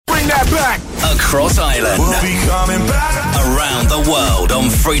back. Across Ireland. We'll be coming back. Around the world on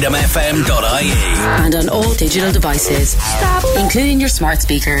freedomfm.ie. And on all digital devices, including your smart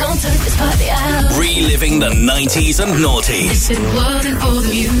speaker. Don't turn this party out. Reliving the 90s and noughties. If it wasn't for the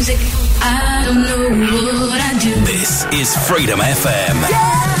music, I don't know what I'd do. This is Freedom FM.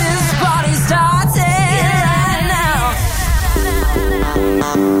 Get this party started right now.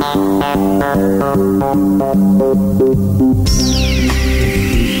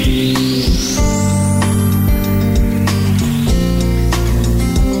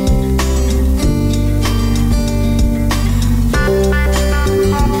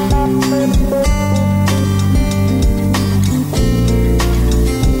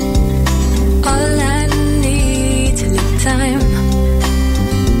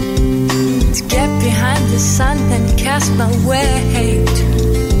 Sun and cast my weight.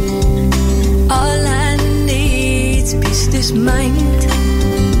 All I need's peace, this mind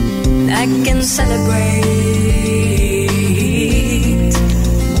I can celebrate.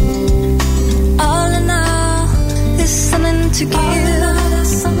 All in all, there's something to give. All in all, there's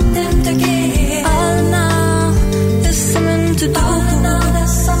something to give. All in all, there's something to do. All in all,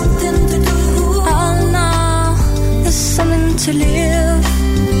 there's something to do. All in all, there's something to live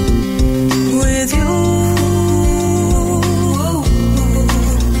with you.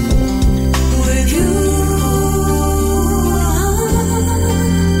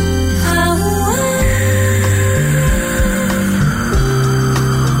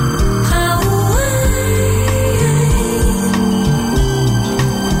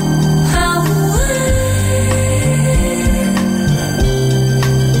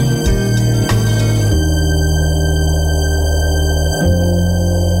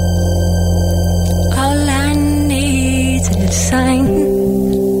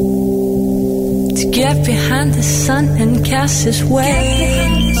 Behind the sun and cast his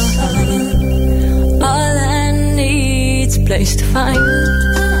way. All I need's a place to find,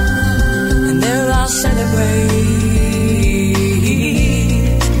 and there I'll celebrate.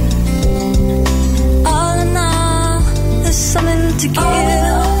 All in all, there's something to give. All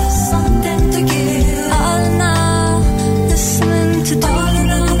in all, there's something to do. All in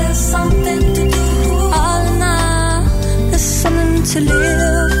all, there's something to do. All in all, there's something to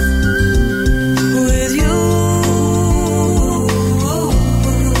live.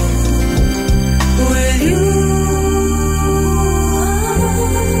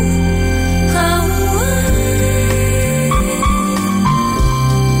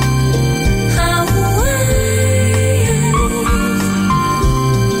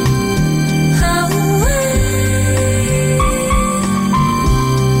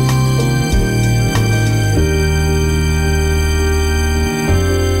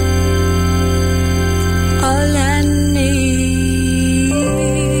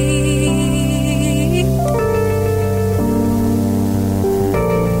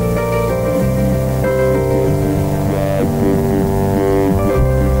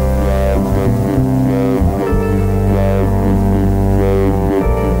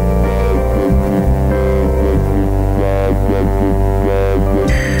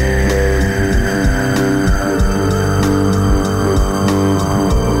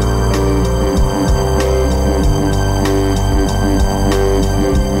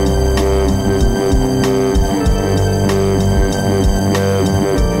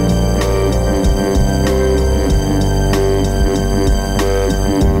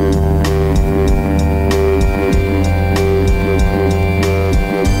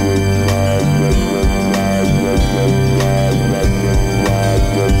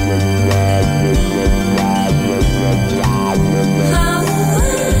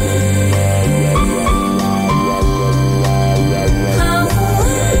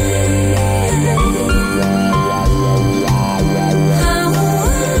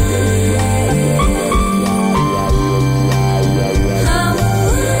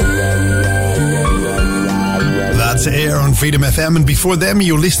 Freedom FM, and before them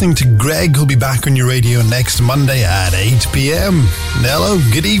you're listening to Greg, who'll be back on your radio next Monday at 8 p.m. Hello,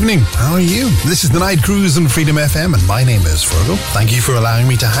 good evening, how are you? This is the Nightcruise on Freedom FM, and my name is Feargal. Thank you for allowing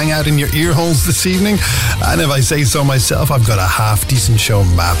me to hang out in your ear holes this evening, and if I say so myself, I've got a half-decent show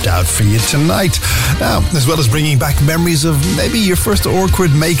mapped out for you tonight. Now, as well as bringing back memories of maybe your first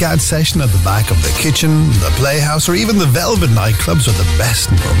awkward make-out session at the back of the kitchen, the playhouse, or even the Velvet nightclubs with the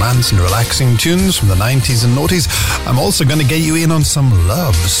best romance and relaxing tunes from the 90s and noughties, I'm also going going to get you in on some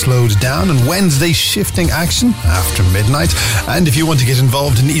love slowed down and Wednesday shifting action after midnight. And if you want to get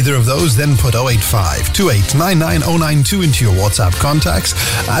involved in either of those, then put 085 2899 092 into your WhatsApp contacts.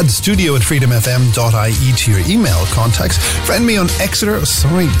 Add studio@freedomfm.ie to your email contacts. Friend me on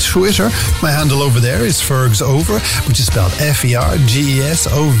Twitter. My handle over there is Fergsover, which is spelled FERGESOVER.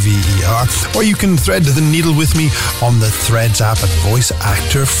 Or you can thread the needle with me on the Threads app at Voice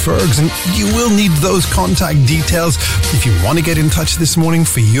Actor Fergs. And you will need those contact details if you want to get in touch this morning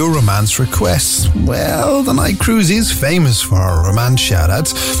for your romance requests. Well, the Night Cruise is famous for our romance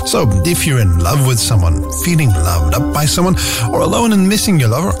shout-outs. So if you're in love with someone, feeling loved up by someone, or alone and missing your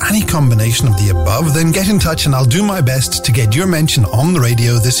love, or any combination of the above, then get in touch and I'll do my best to get your mention on the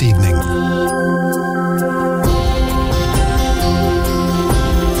radio this evening.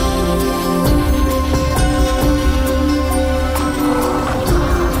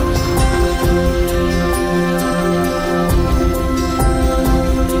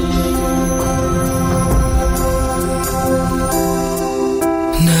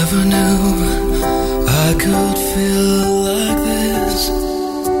 Never knew I could feel like this,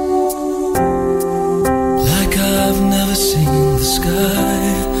 like I've never seen the sky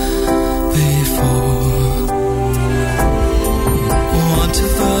before. Want to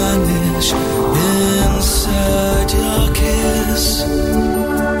vanish inside your kiss.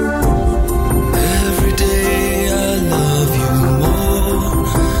 Every day I love you more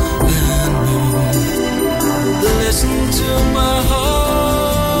and more. Listen to my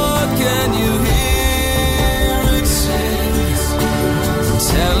heart, can you hear it sing?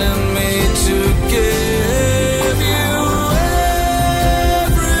 Telling me to give you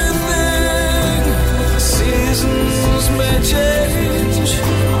everything. Seasons may change,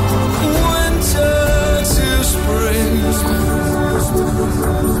 winter to spring, but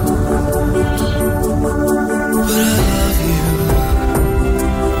I love you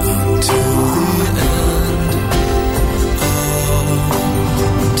until the end of time.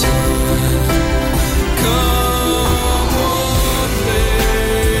 Come on,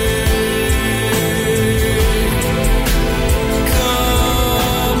 babe.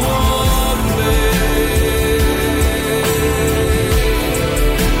 Come on, babe.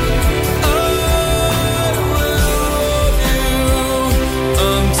 I will love you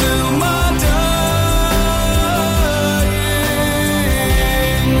until my dying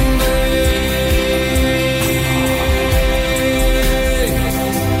day.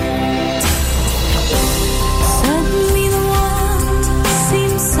 Suddenly the world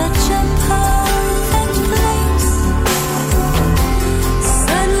seems such a perfect place.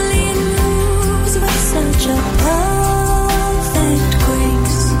 Suddenly it moves with such a perfect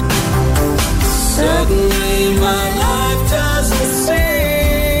grace. Suddenly my life doesn't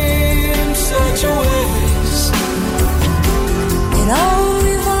seem such a waste. It all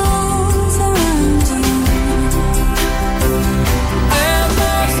revolves around you. And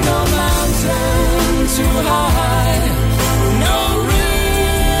there's no mountain too high, no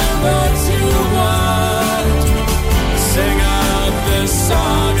river too wide. Sing out this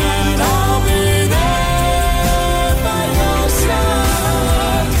song and I'll be there by your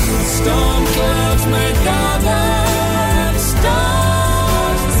side. Storm clouds may gather and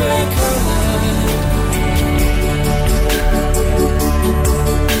stars they collide,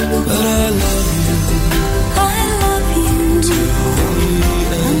 but I love you I love you till the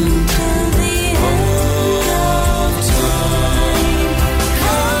end until the end of time.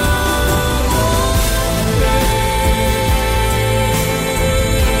 Come on, babe.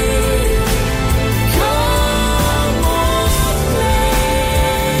 Come on, babe.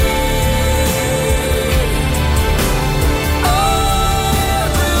 I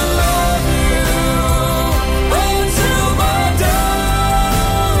will love you until my dying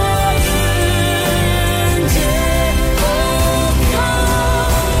day. Oh, come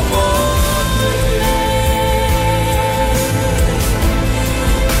on, babe.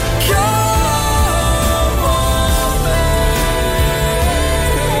 Come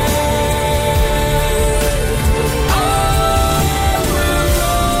on,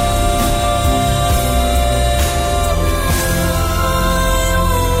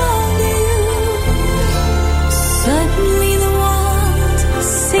 Suddenly the world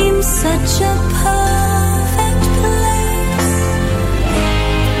seems such a perfect place.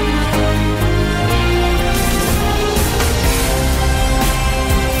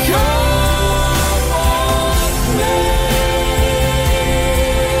 come on, babe.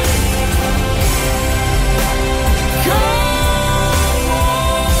 Come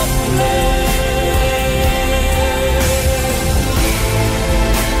on, babe.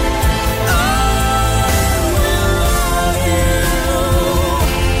 I will love you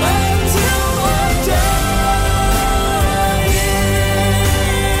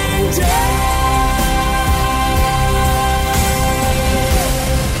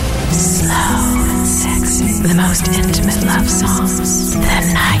most intimate love songs. The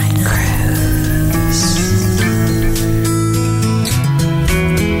Nightcruise.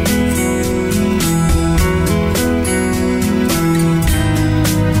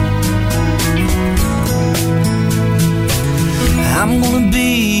 I'm gonna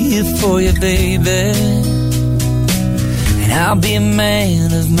be here for you, baby, and I'll be a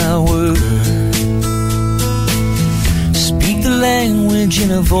man of my word. Speak the language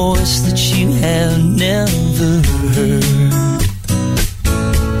in a voice that you have never heard.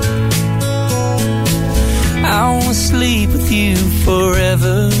 I wanna sleep with you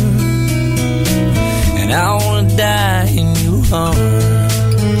forever, and I wanna die in your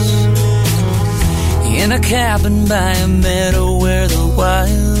arms, in a cabin by a meadow where the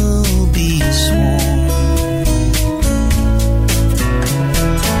wild bees swarm.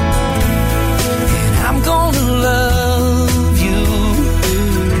 And I'm gonna love you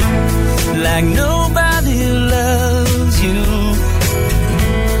like nobody loves you,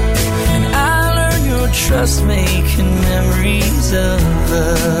 and I'll earn your trust making memories of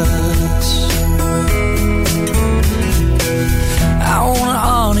us. I wanna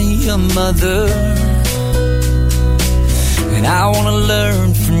honor your mother, and I wanna learn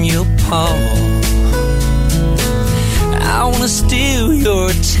from your paw. I wanna steal your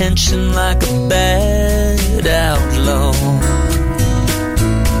attention like a bad outlaw.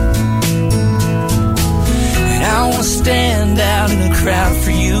 And I wanna stand out in a crowd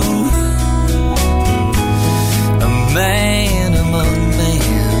for you, a man among men.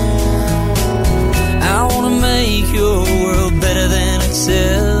 I wanna make your world better than it's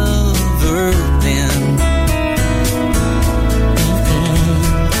ever been.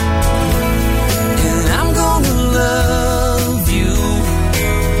 Love you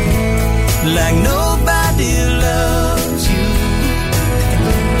like nobody loves you,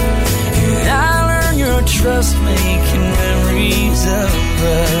 and I'll earn your trust making memories of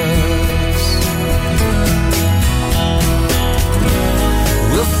us.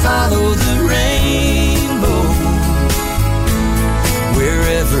 We'll follow the rainbow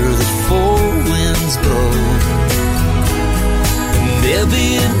wherever the four winds blow, and there'll be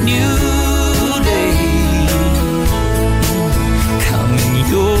a new day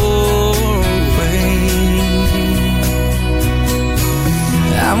your way.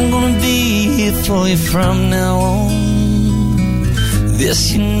 I'm gonna be here for you from now on. This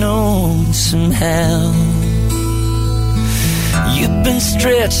you know somehow. You've been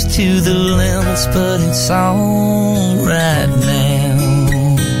stretched to the limits, but it's all right now.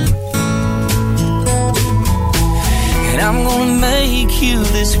 And I'm gonna make you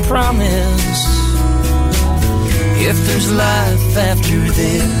this promise: if there's life after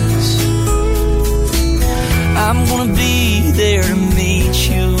this, I'm gonna be there to meet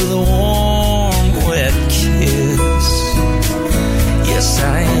you with a warm, wet kiss. Yes,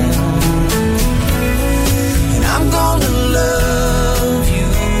 I am. And I'm gonna love you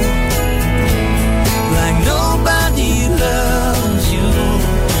like nobody loves you,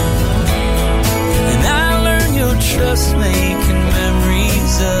 and I'll learn your trust making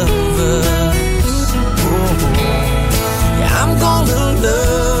memories of us. I'm gonna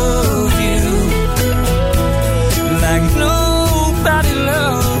love you like nobody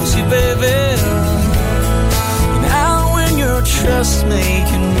loves you, baby, and I'll win your trust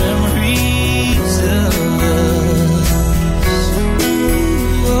making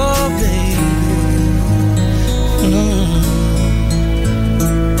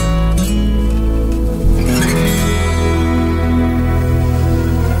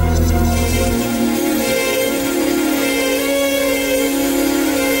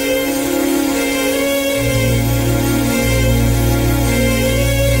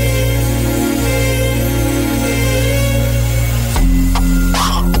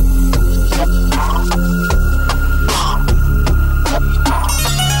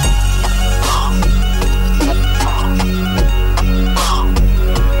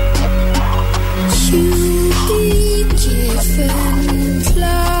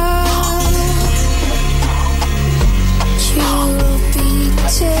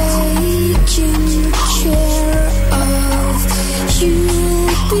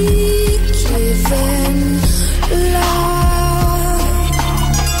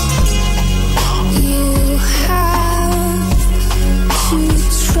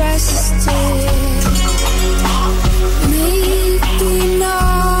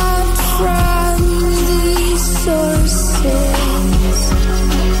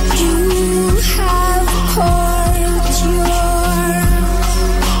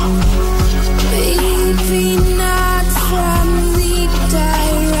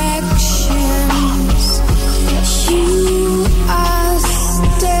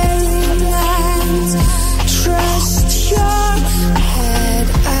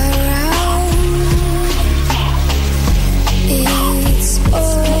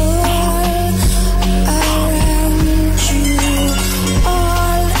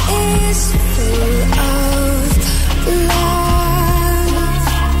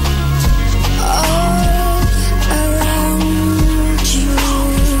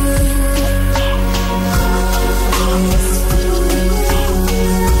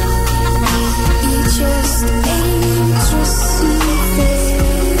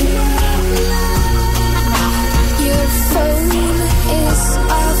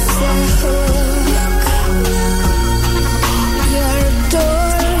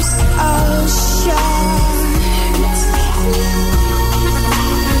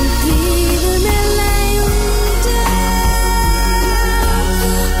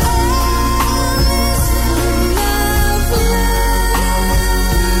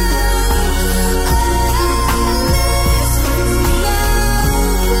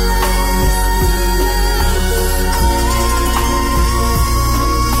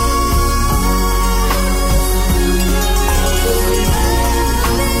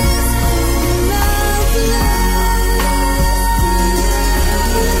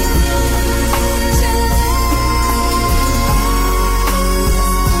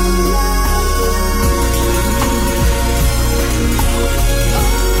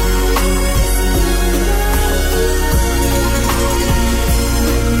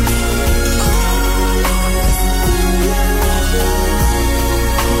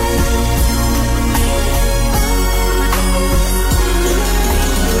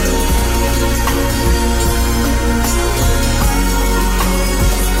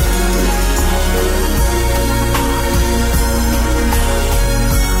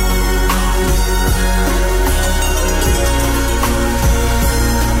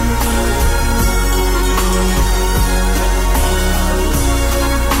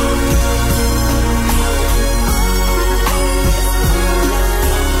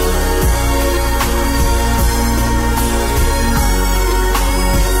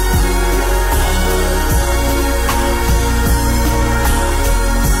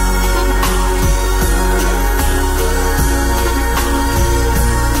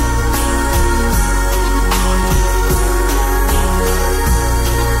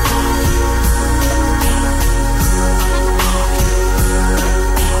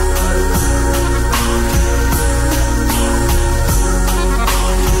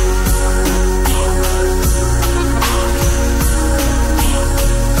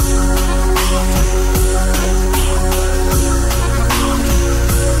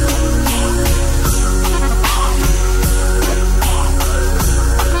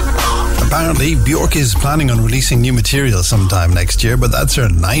apparently Björk is planning on releasing new material sometime next year, but that's her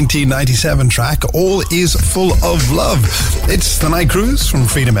 1997 track, All Is Full of Love. It's the Night Cruise from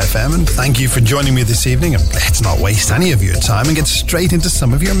Freedom FM, and thank you for joining me this evening. And let's not waste any of your time and get straight into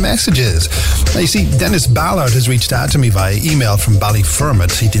some of your messages. Now, you see, Dennis Ballard has reached out to me via email from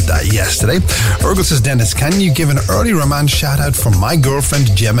Ballyfermot. He did that yesterday. Virgil says, Dennis, can you give an early romance shout out for my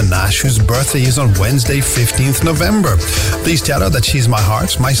girlfriend Gemma Nash, whose birthday is on Wednesday, 15th November? Please tell her that she's my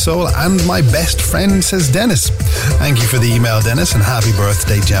heart, my soul, and my best friend, says Dennis. Thank you for the email, Dennis, and happy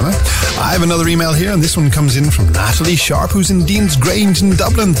birthday, Gemma. I have another email here, and this one comes in from Natalie Sharp, who's in Dean's Grange in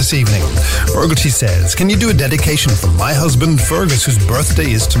Dublin this evening. Virgil, she says, can you do a dedication for my husband, Fergus, whose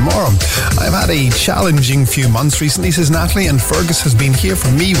birthday is tomorrow? I've had a challenging few months recently, says Natalie, and Fergus has been here for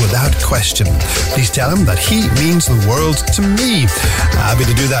me without question. Please tell him that he means the world to me. Happy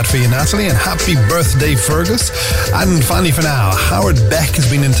to do that for you, Natalie, and happy birthday, Fergus. And finally for now, Howard Beck has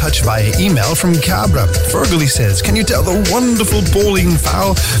been in touch via email from Cabra. Fergal, he says, can you tell the wonderful Pauline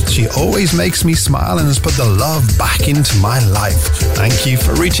Fowl she always makes me smile and has put the love back into my life? Thank you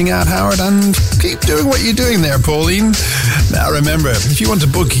for reaching out, Howard, and keep doing what you're doing there, Pauline. Now remember, if you want to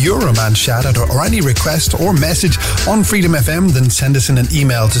book your romance shout out or any request or message on Freedom FM, then send us in an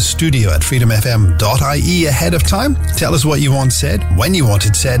email to studio@freedomfm.ie ahead of time. Tell us what you want said, when you want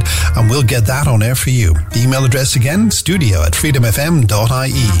it said, and we'll get that on air for you. The email address again,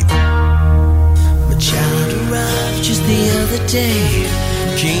 studio@freedomfm.ie. My child arrived just the other day,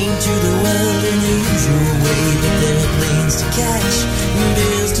 came to the world in the usual way, but there were planes to catch and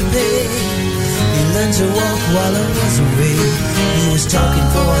bills to pay. He learned to walk while I was away. He was talking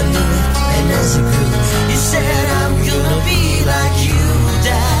before I knew it, and as he grew, he said, I'm gonna be like you,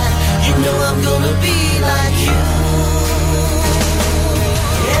 Dad. You know I'm gonna be like you.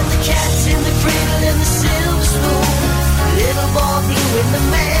 And the cat's in the cradle and the silver spoon, little boy blue and the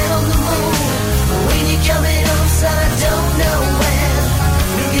man on the moon. When you're coming home, son, I don't know when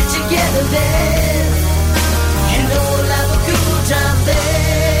we'll get together then. You know we'll have a good time then.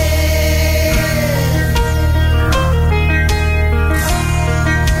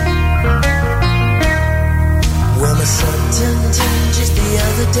 Well, my son turned 10 just the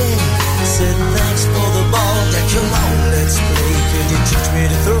other day. Said thanks for the ball, Dad, come on, let's play. Could you teach me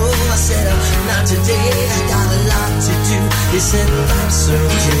to throw? I said, not today, I got a lot to do. He said, that's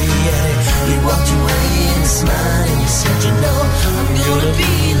okay, yeah. He walked away and smiled and he said, you know, I'm gonna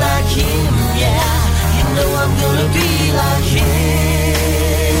be like him, yeah. You know I'm gonna be like him.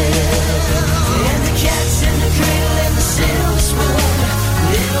 And the cat's in the cradle and the silver spoon,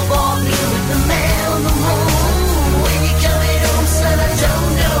 little boy blue with the man on the moon. When you're coming home, son, I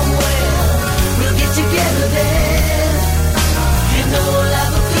don't know when we'll get together then. You know we'll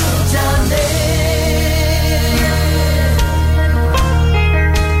have a good time then.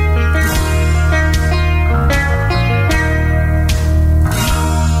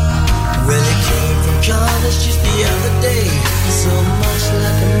 Well, he came from college just the other day. So much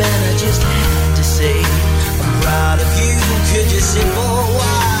like a man, I just had to say, I'm proud of you, could you sit for a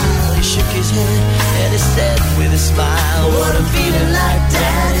while? He shook his head and he said with a smile, what I'm feeling like,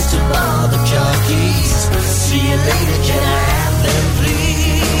 Dad, is to borrow the car keys. See you later, can I have them,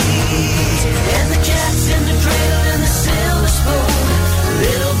 please? And the cat's in the cradle and the silver spoon,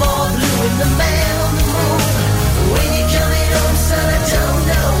 little boy blue and the man on the moon. When you're coming home, son, I don't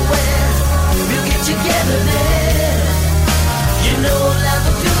know when we'll get together then. You know we'll have a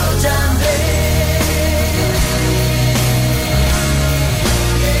good time then.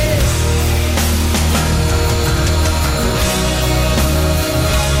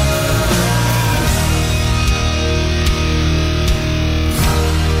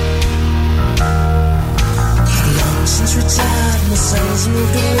 Since retired, my son's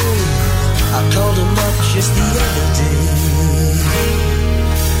moved away. I called him up just the other day.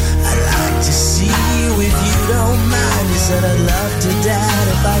 I'd like to see you if you don't mind. He said I'd love to, Dad,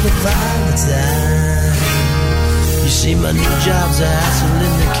 if I could find the time. You see, my new job's a hassle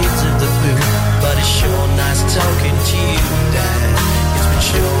and the kids are the blue, but it's sure nice talking to you, Dad. It's been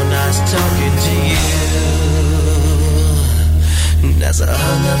sure nice talking to you. And as I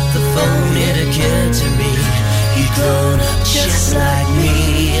hung up the phone, it occurred to me, he'd grown up just like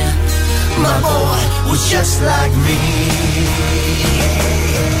me. My boy was just like me.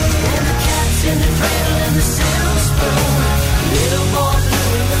 And the cat's in the cradle and the silver spoon, little boy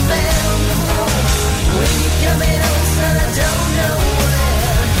blue and the man on the moon. When you're coming home, son, I don't know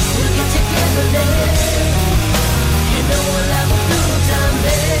when we'll get together then. You know we'll have a good time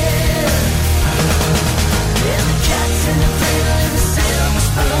then. And the cat's in the cradle and the silver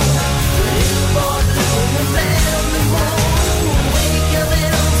spoon, little boy blue and the man on the moon. When you're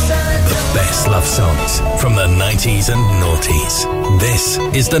coming home, son, I don't know when. 90s and noughties. This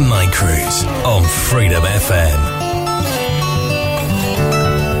is the Nightcruise on Freedom FM.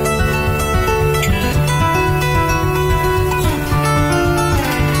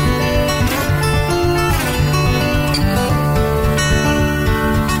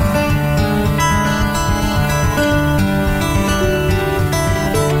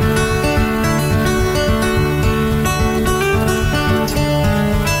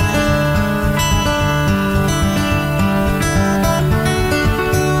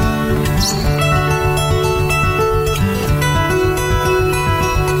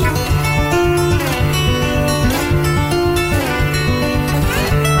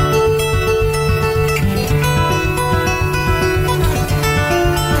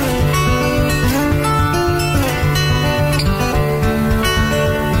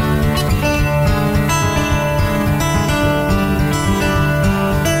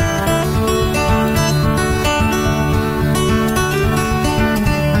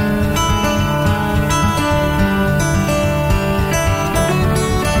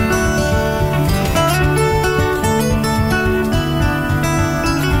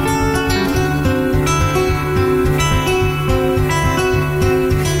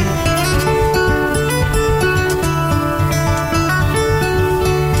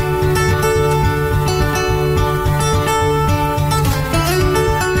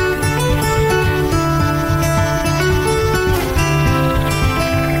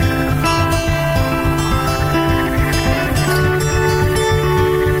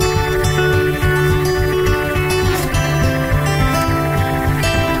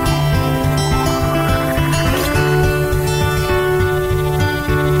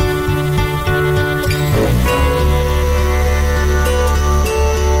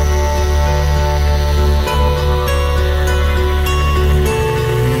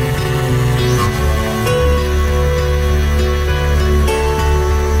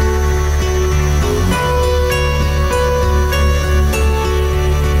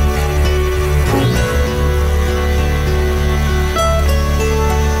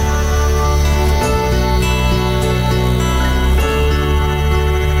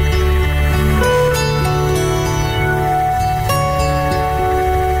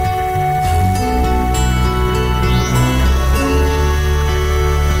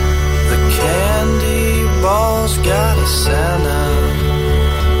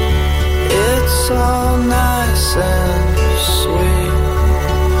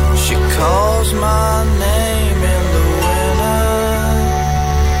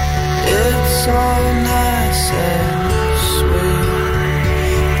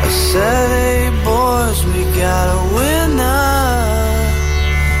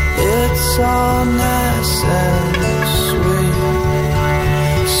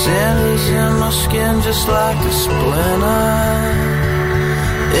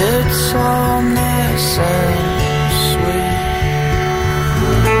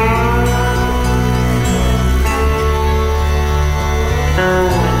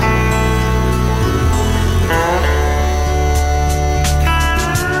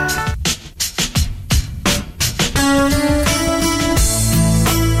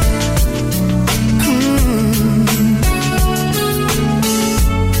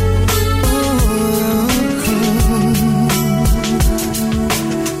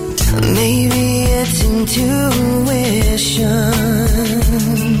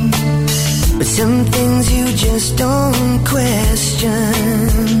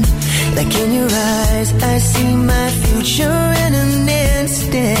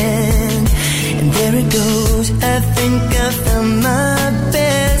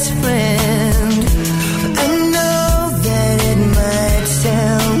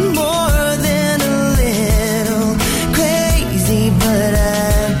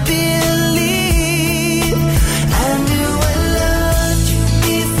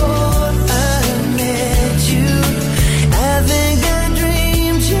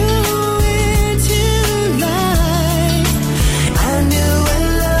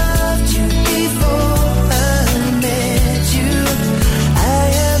 Met you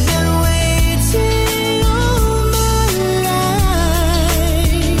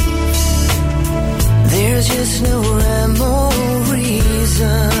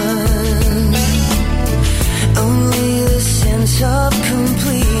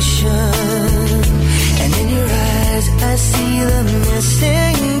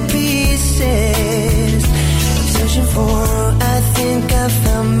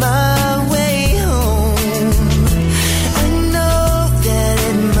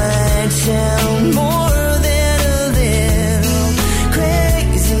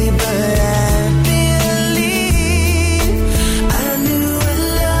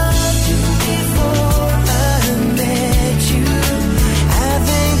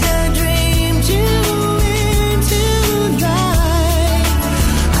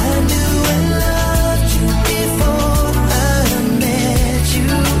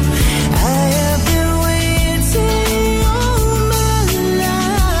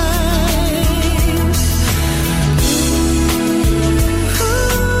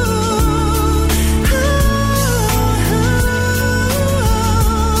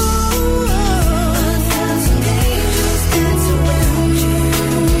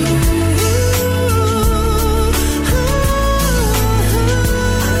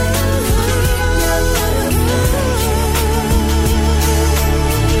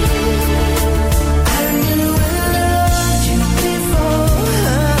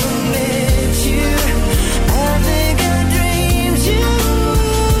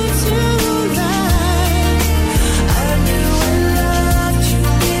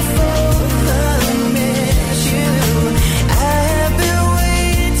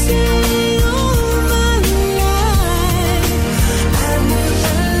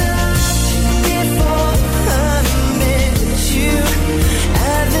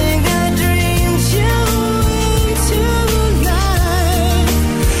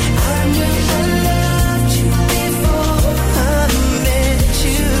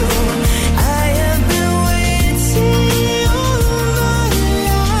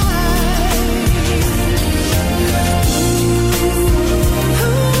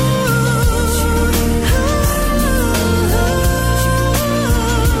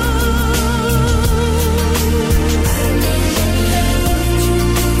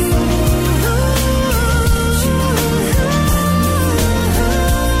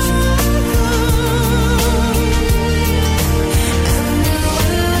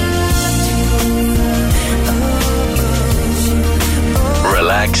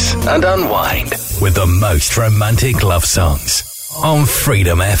relax and unwind with the most romantic love songs on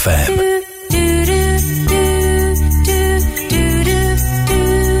Freedom FM.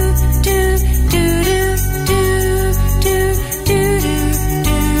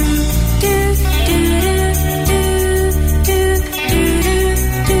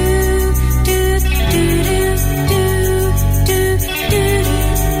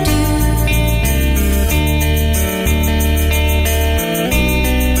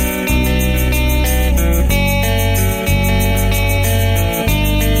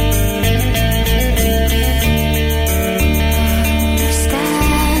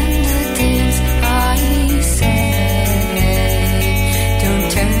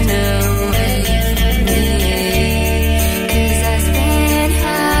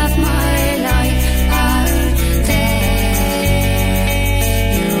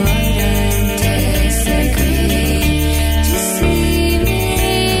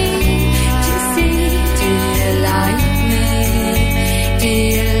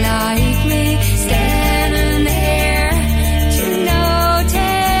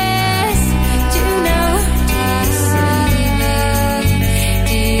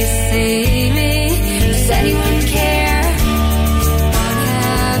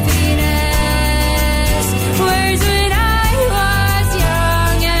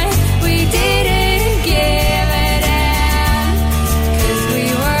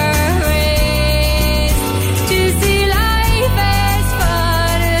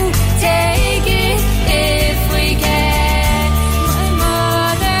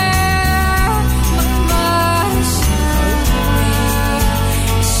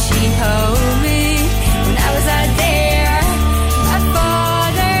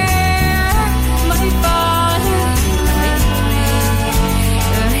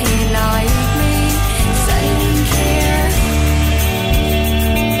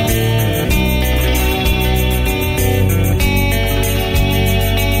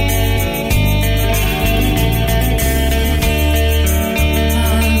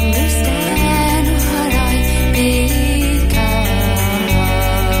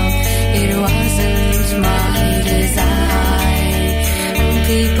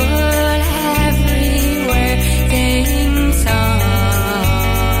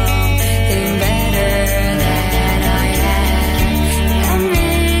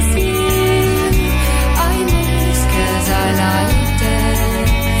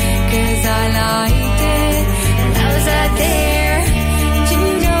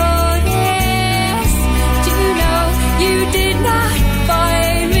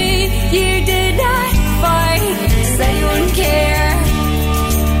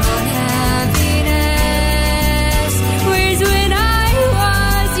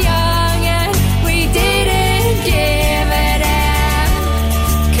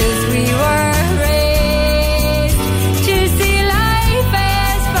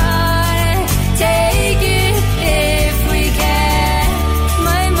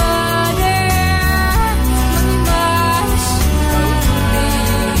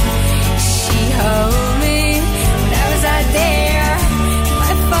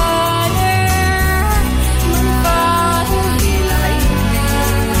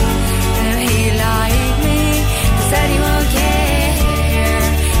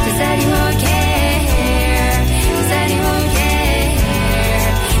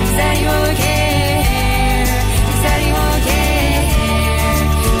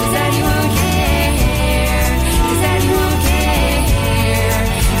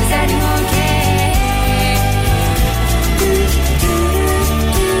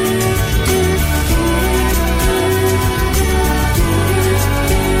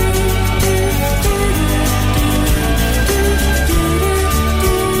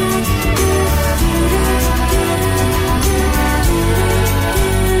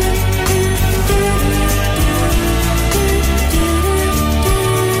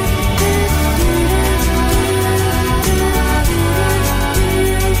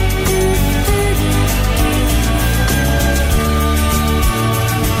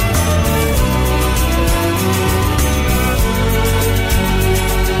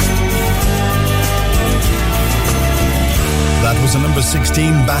 Number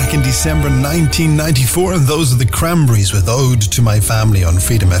 16 back in December 1994, and those are the Cranberries with Ode to My Family on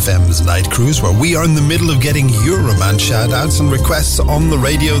Freedom FM's Night Cruise, where we are in the middle of getting your romance shout-outs and requests on the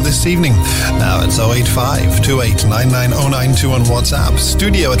radio this evening. Now it's 085 2899092 on WhatsApp,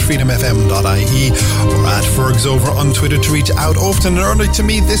 studio at freedomfm.ie, or at Fergs over on Twitter to reach out often and early to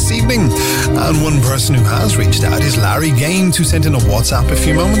me this evening. And one person who has reached out is Larry Gaines, who sent in a WhatsApp a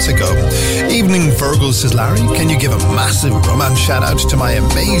few moments ago. Evening Feargal, says Larry, can you give a massive romance shout out to my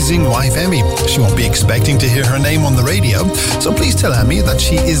amazing wife, Emmy. She won't be expecting to hear her name on the radio, so please tell Emmy that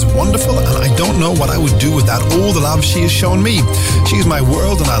she is wonderful and I don't know what I would do without all the love she has shown me. She's my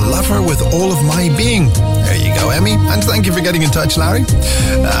world and I love her with all of my being. There you go, Emmy. And thank you for getting in touch, Larry.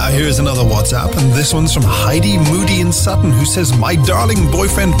 Now, here's another WhatsApp, and this one's from Heidi Moody in Sutton, who says, my darling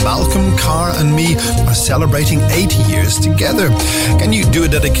boyfriend Malcolm Carr and me are celebrating 80 years together. Can you do a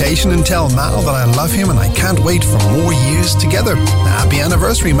dedication and tell Mal that I love him and I can't wait for more years together? Happy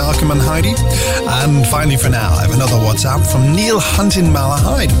anniversary, Malcolm and Heidi. And finally for now, I have another WhatsApp from Neil Hunt in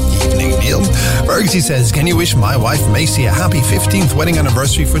Malahide. Evening, Neil. Fergie says, can you wish my wife Macy a happy 15th wedding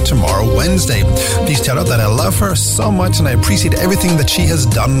anniversary for tomorrow, Wednesday? Please tell her that I love her so much and I appreciate everything that she has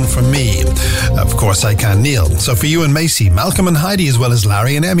done for me. Of course I can, Neil. So for you and Macy, Malcolm and Heidi, as well as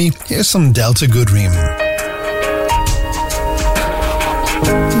Larry and Emmy, here's some Delta Goodream.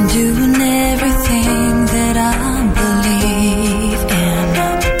 Doing everything that I believe in,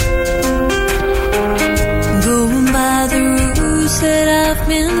 going by the rules that I've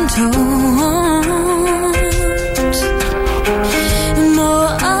been told,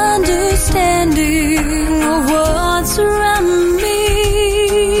 more understanding of what's around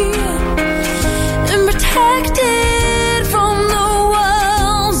me, and protected from the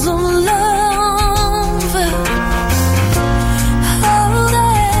walls of love. All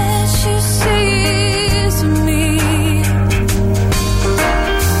that you see is me,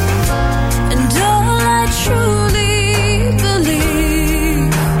 and all I truly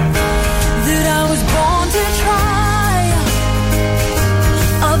believe, that I was born to try.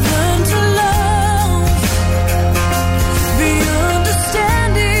 I've learned to love, be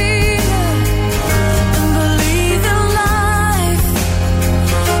understanding, and believe in life.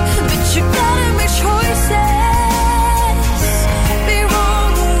 But you gotta make choices, be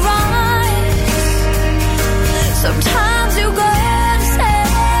wrong or right. Sometimes you gotta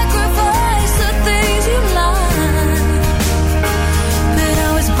sacrifice the things you like. But I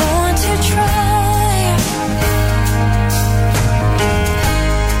was born to try.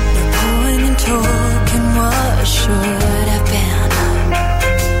 No point in talking what should have been,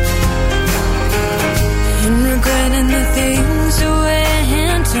 and regretting the things you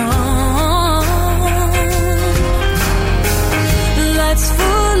went on. Life's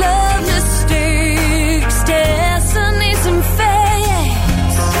full of mistakes, destinies and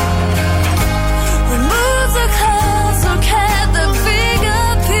fates. Remove the clouds, look at the bigger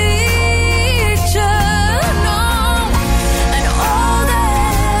picture. No, and all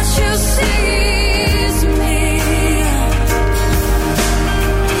that you see is me,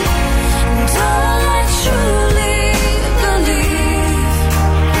 and all I truly believe,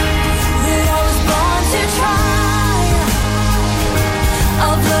 that I was born to try.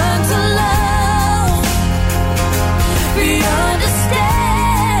 I've learned to love, be understanding,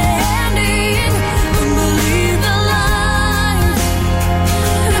 and believe in life.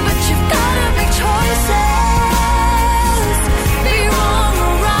 But you've gotta make choices, be wrong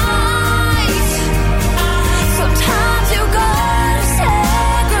or right. Sometimes you gotta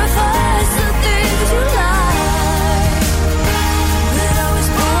sacrifice the things you like. But I was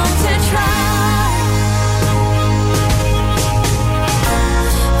born to try.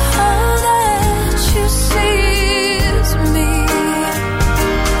 All that you see is me,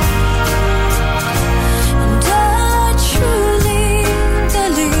 and all I truly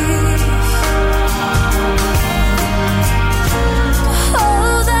believe.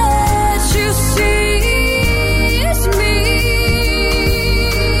 All that you see is me,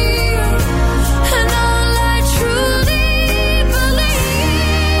 and all I truly believe,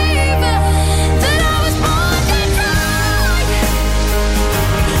 that I was born to try.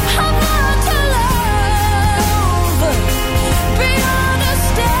 I've learned to love, be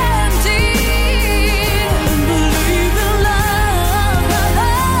understanding, and believe in love.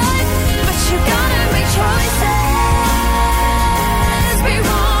 But you gotta make choices, be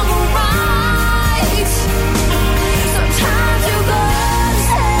wrong or right. Sometimes you gotta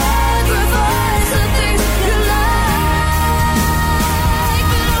sacrifice the things you like.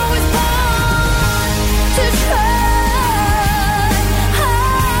 But I was born to try.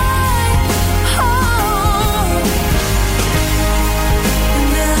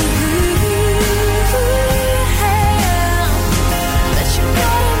 But you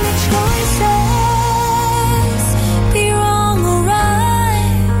gotta make choices, be wrong or right.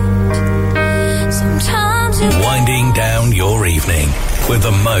 Sometimes you Winding down your evening with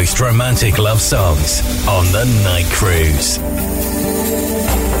the most romantic love songs on the Night Cruise.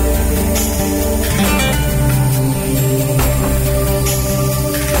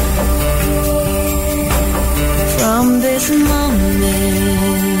 from From this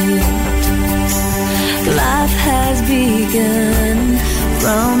moment, life has begun.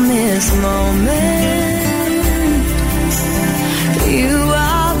 From this moment, you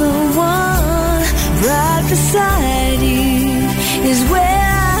are the one. Right beside you is where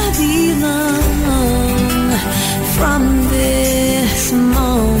I belong. From this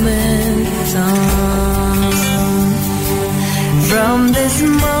moment on, from this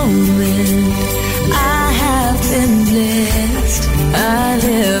moment, I have been blessed. I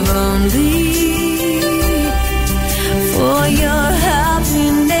live only for your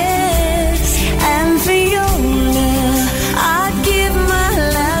happiness and for your love. I'd give my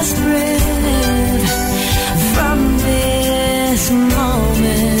last breath. From this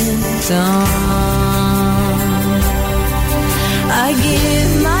moment on, I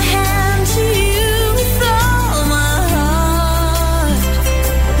give my hand to you with all my heart.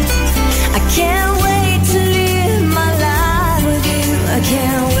 I can't wait to live my life with you. I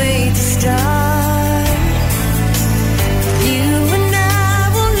can't wait to start. You and I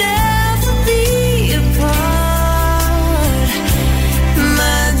will never be apart.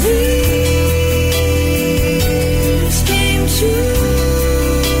 My dreams came true.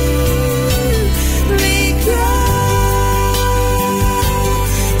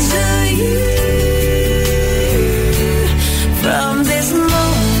 Because of you. From this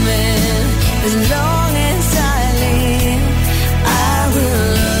moment, as long as I live, I will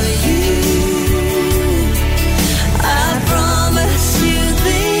love you. I promise you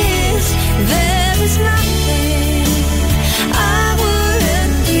this, there is nothing I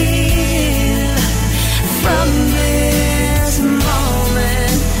wouldn't give. From this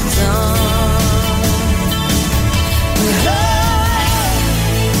moment on.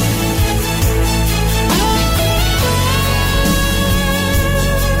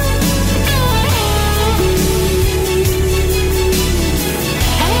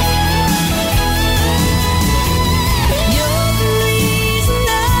 You're the reason I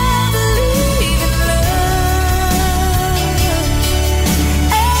believe in love,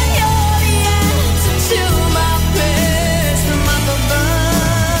 and you're the answer to my prayers from up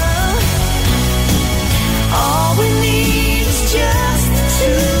above. All we need is just the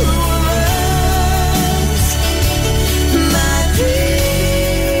two of us. My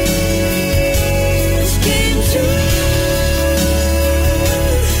dreams came true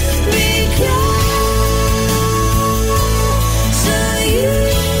because of you.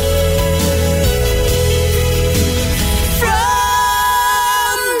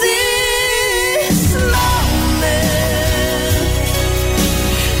 From this moment,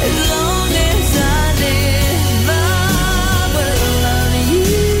 as long as I live, I will love you.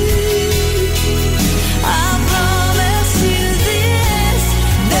 I promise you this,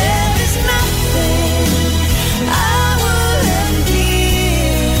 there is nothing I wouldn't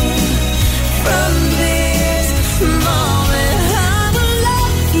give. From this moment, I will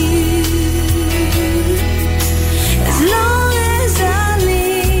love you. As long as I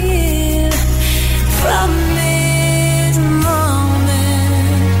live. From this moment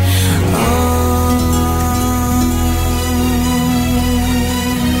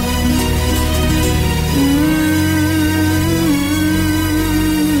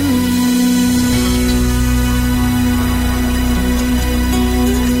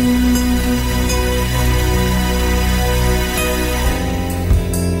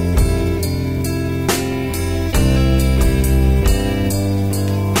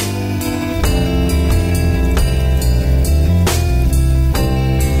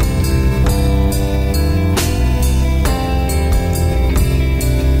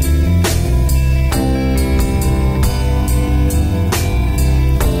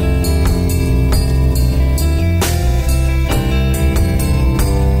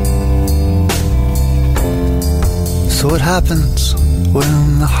So what happens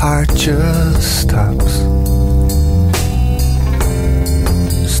when the heart just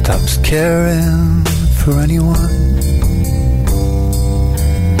stops caring for anyone?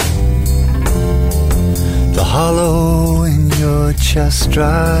 The hollow in your chest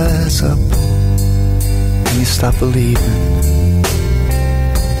dries up and you stop believing.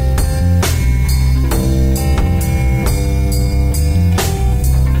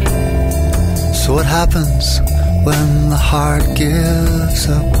 So what happens when the heart gives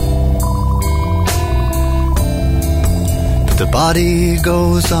up? But the body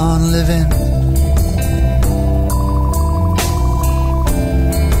goes on living.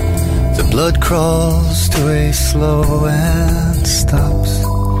 The blood crawls to a slow and stops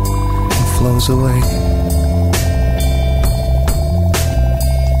and flows away.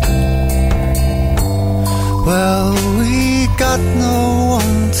 Well, we got no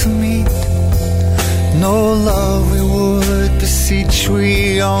one to meet, no love we would beseech.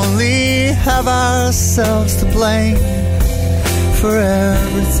 We only have ourselves to blame for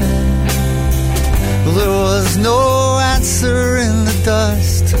everything. Well, there was no answer in the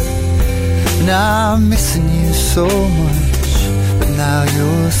dust. Now I'm missing you so much, but now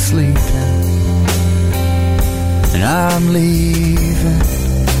you're sleeping and I'm leaving.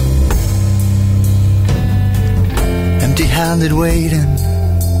 Empty-handed waiting,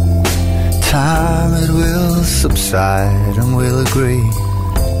 time it will subside and we'll agree.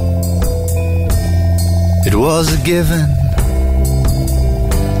 It was a given.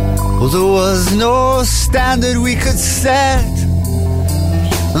 Well, there was no standard we could set,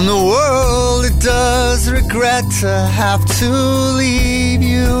 and the world, it does regret to have to leave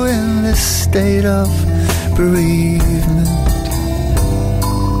you in this state of bereavement.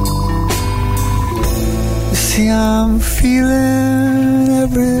 You see, I'm feeling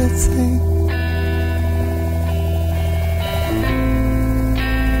everything.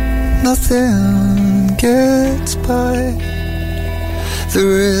 Nothing gets by.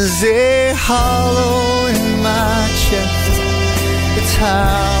 There is a hollow in my chest. A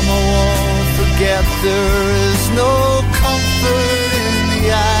time I won't forget. There is no comfort in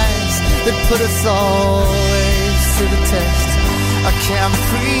the eyes that put us always to the test. I can't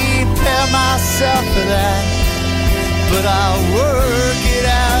prepare myself for that, but I'll work it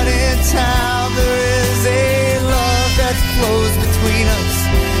out in time. There is a love that flows between us,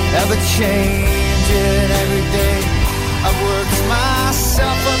 ever changing every day. I've worked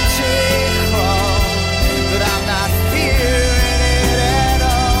myself up to a crawl, but I'm not fearing it at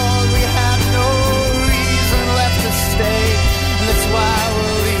all. We have no reason left to stay, and that's why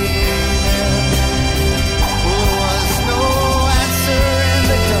we're leaving. Well, there was no answer in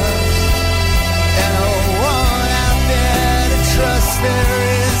the dust, and no one out there to trust. There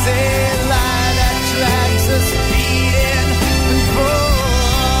is a lie that drags us beating and falling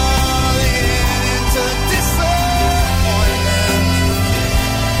into disappointment.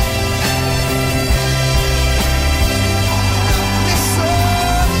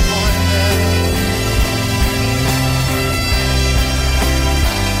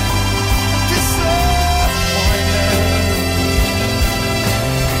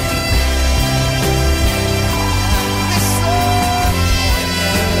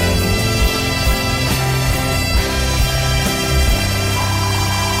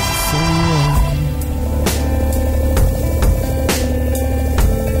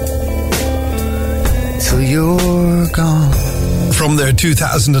 Till you're gone. From their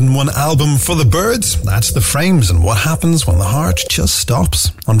 2001 album For the Birds, that's The Frames and What Happens When the Heart Just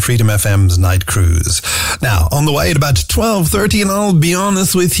Stops on Freedom FM's Night Cruise. Now, on the way at about 12:30, and I'll be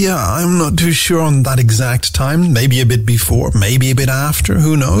honest with you, I'm not too sure on that exact time. Maybe a bit before, maybe a bit after,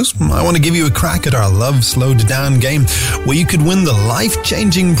 who knows? I want to give you a crack at our Love Slowed Down game, where you could win the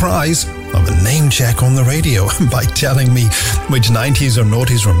life-changing prize of a name check on the radio by telling me which 90s or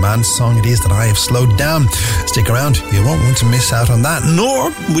noughties romance song it is that I have slowed down. Stick around, you won't want to miss out on that, nor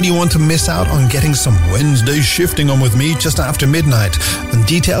will you want to miss out on getting some Wednesday shifting on with me just after midnight. And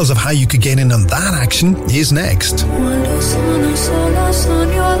details of how you could get in on that action is next. Quando sono sola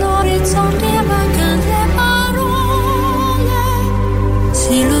sogno all'orizzonte e mancano le parole.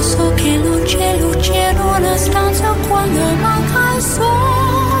 Sì, lo so che non c'è luce in una stanza quando manca il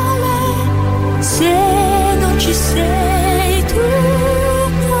sole. Se non ci sei tu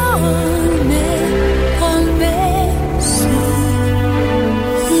con me, su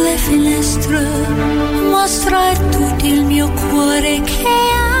le finestre mostra tutto il mio cuore che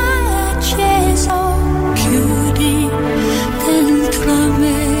è acceso. Chiudi dentro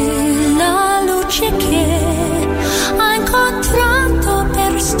me la luce che ho incontrato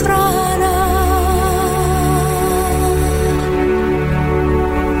per strada.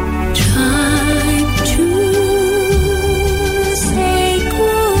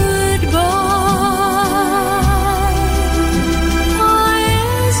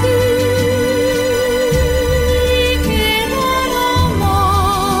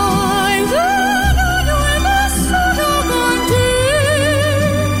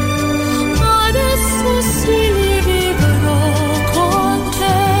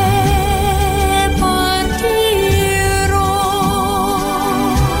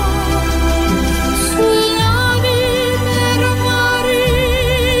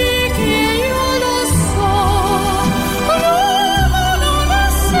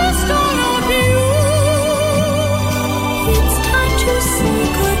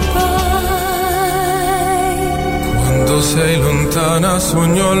 sei lontana,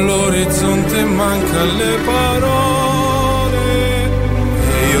 sogno all'orizzonte, manca le parole.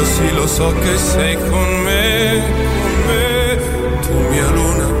 E io sì lo so che sei con me, tu mia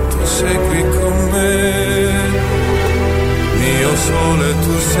luna, tu sei qui con me. Mio sole,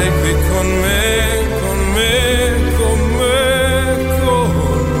 tu sei qui con me, con me, con me, con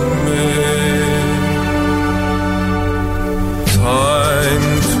me.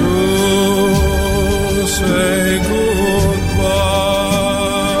 Time to say goodbye.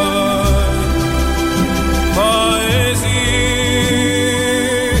 Paesi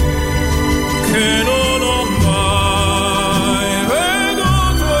che non ho mai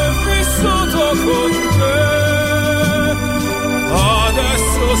veduto e vissuto con te.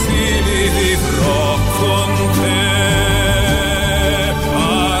 Adesso sì li vivrò con te.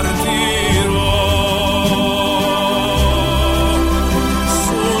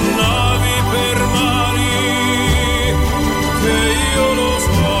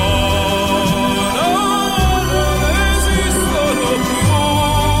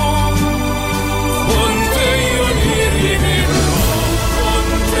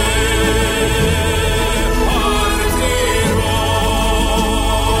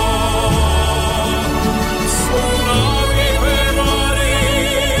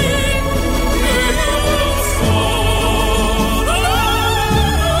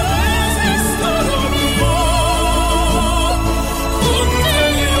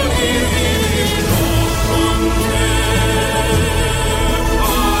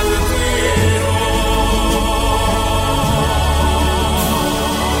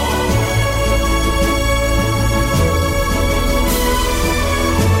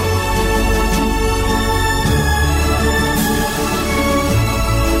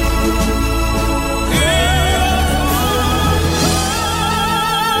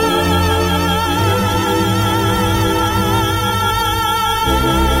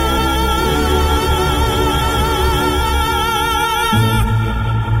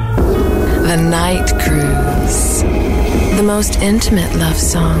 The Nightcruise. The most intimate love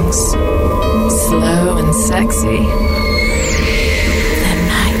songs. Slow and sexy. The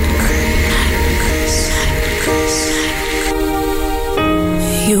Nightcruise.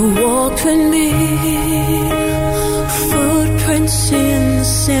 You walked with me, footprints in the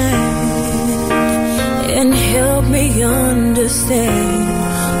sand, and helped me understand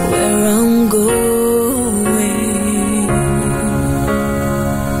where I'm going.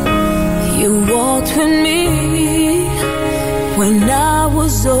 You walked with me when I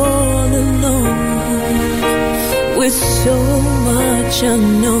was all alone, with so much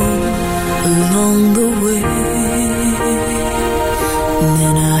unknown along the way. And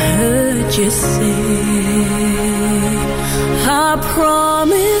then I heard you say, I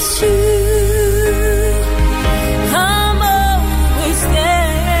promise you I'm always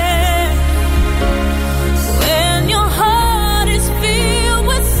there. When your heart is filled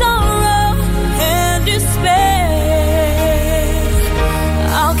with sorrow and despair,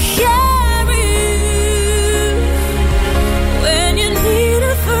 I'll carry you. When you need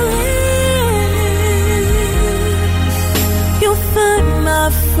a friend, you'll find my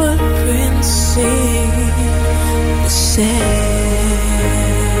footprints in the sand.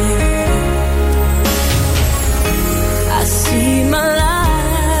 I see my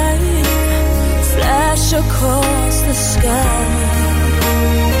light flash across the sky.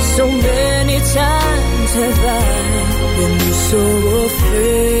 So many times have I been so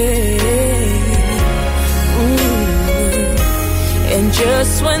afraid. And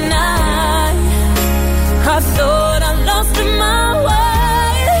just when I thought I lost my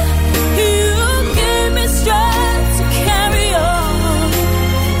way, you gave me strength to carry on.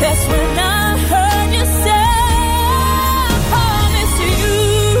 That's when I heard you say, I promise you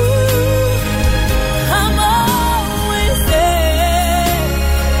I'm always there.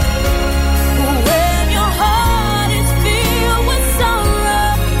 When your heart is filled with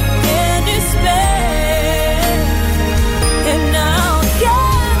sorrow and despair, and I'll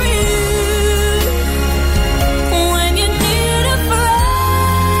carry you.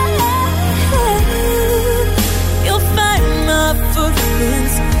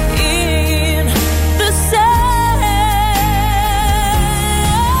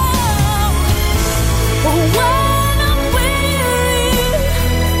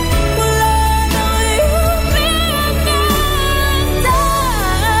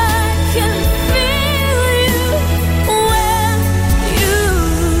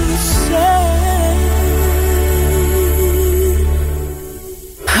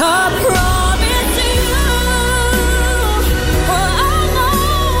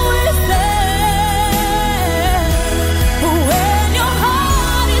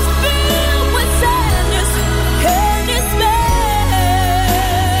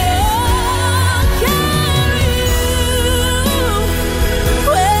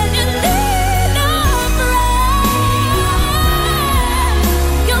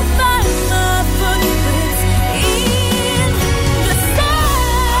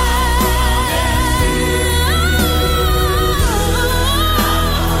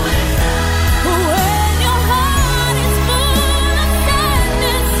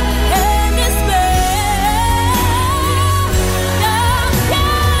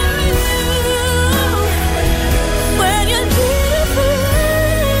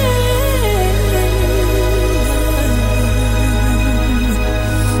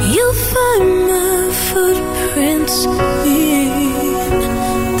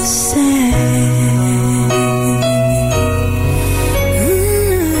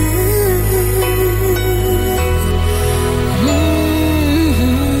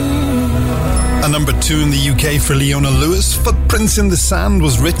 Number 2 in the UK for Leona Lewis, Footprints in the Sand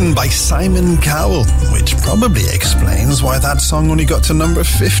was written by Simon Cowell, which probably explains why that song only got to number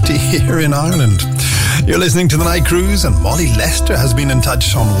 50 here in Ireland. You're listening to The Night Cruise, and Molly Lester has been in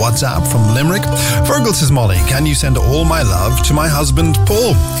touch on WhatsApp from Limerick. Feargal says, Molly, can you send all my love to my husband,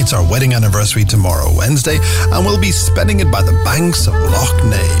 Paul? It's our wedding anniversary tomorrow, Wednesday, and we'll be spending it by the banks of Loch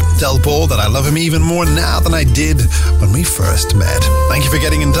Ness. Tell Paul that I love him even more now than I did when we first met. Thank you for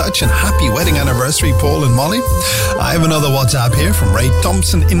getting in touch, and happy wedding anniversary, Paul and Molly. I have another WhatsApp here from Ray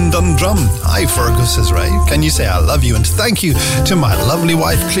Thompson in Dundrum. Hi, Feargal, says Ray. Can you say I love you and thank you to my lovely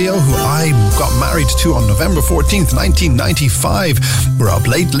wife, Cleo, who I got married to on November 14th, 1995. We're up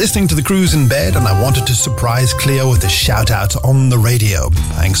late listening to the cruise in bed, and I wanted to surprise Cleo with a shout out on the radio.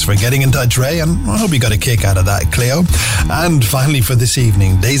 Thanks for getting in touch, Ray, and I hope you got a kick out of that, Cleo. And finally for this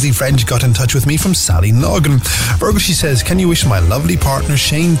evening, Daisy French got in touch with me from Sally Noggin. Feargal, she says, can you wish my lovely partner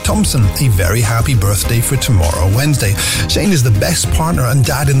Shane Thompson a very happy birthday for tomorrow, Wednesday? Shane is the best partner and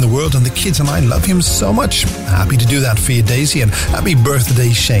dad in the world, and the kids and I love him so much. Happy to do that for you, Daisy, and happy birthday,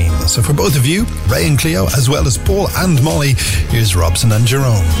 Shane. So for both of you, Ray and Cleo, as well as Paul and Molly, here's Robson and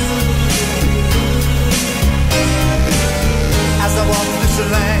Jerome. As I walk this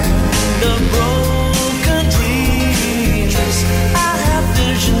land of broken dreams, I have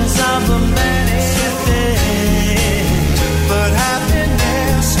visions of a many things, but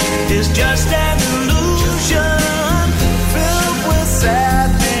happiness is just an illusion filled with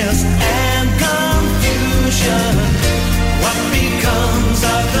sadness and confusion. What becomes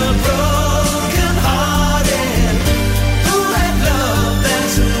of the broken hearted who had loved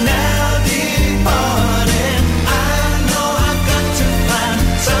that's now departed? I know I've got to find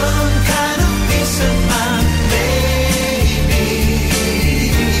some kind of peace of mind, maybe.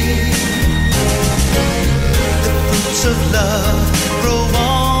 The fruits of love grow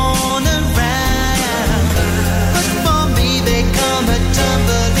on and round, but for me they come a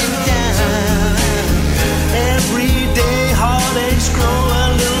tumbling down. Every day heartaches grow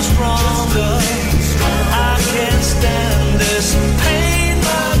a little stronger. I can't stand this pain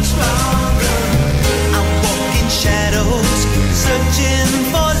much longer. I'm walking shadows, searching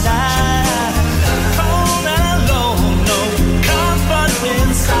for light. Cold and alone, no comfort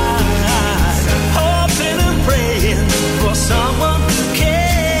inside. Hoping and praying for someone who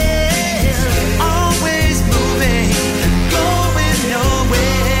cares. Always moving, going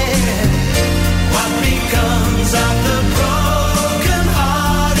nowhere. What becomes of the broken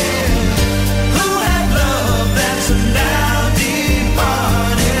hearted who had love that's now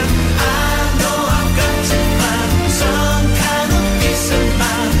departed? I know I've got to find some kind of peace of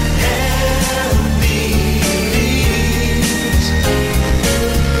mind. Help me, please.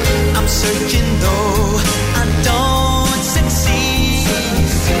 I'm searching though I don't succeed.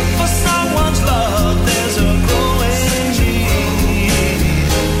 For someone's love there's a growing need.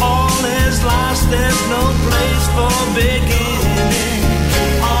 All is lost, there's no place for beginning.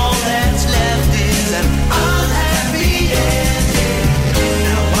 All that's left is an unhappy ending.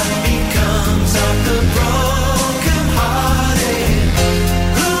 Now what becomes of the broken hearted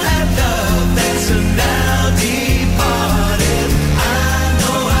who had love that's now departed? I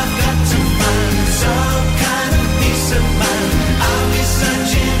know I've got to find some kind of peace of mind. I'll be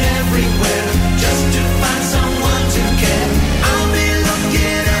searching everywhere just to find someone to care. I'll be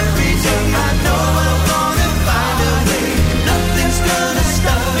looking every day. I know I'm gonna find a way. Nothing's gonna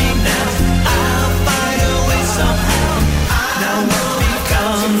stop me now. I'll find a way somehow. Now what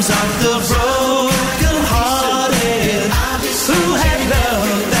becomes of the broken hearted who had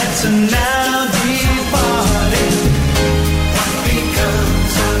love that's now departed? What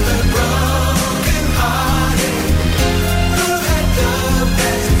becomes of the broken hearted who had love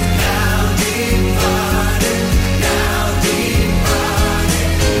that's now departed? Now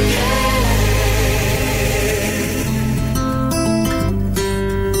departed,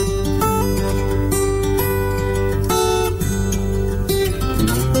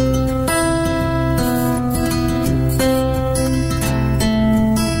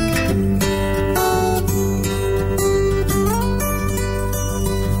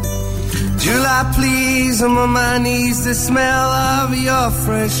 July, please, I'm on my knees. The smell of your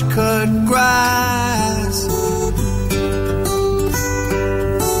fresh cut grass.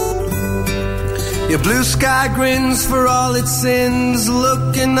 Your blue sky grins for all its sins.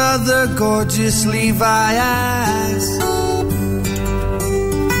 Look another gorgeous Levi eyes.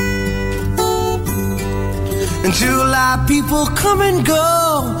 And July people come and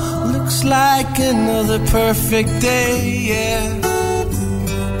go. Looks like another perfect day, yeah.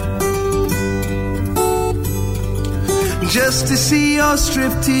 Just to see your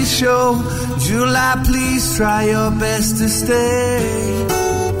striptease show. July, please try your best to stay.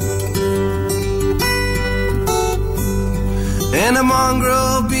 And a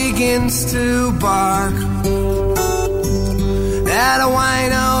mongrel begins to bark at a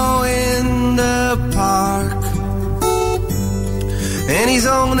wino in the park. And his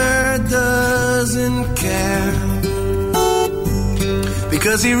owner doesn't care,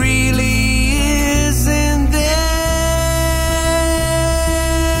 because he really isn't there.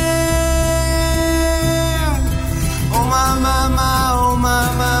 Oh my, my, my, oh my,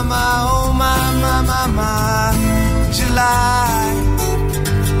 my, my, oh my, my, my, my, July.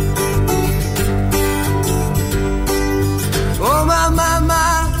 Oh my, my,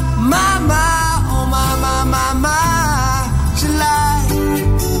 my, my, my, oh my, my, my, my, July.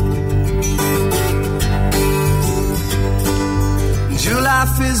 July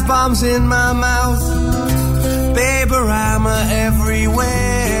fizz bombs in my mouth, Baby-rama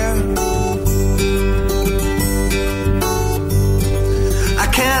everywhere. I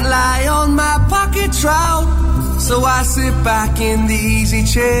can't lie on my pocket trout, so I sit back in the easy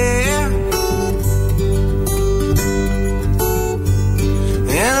chair.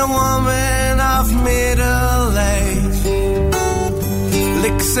 And a woman of middle age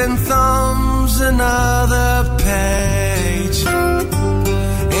licks and thumbs another page,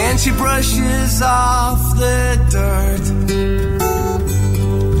 and she brushes off the dirt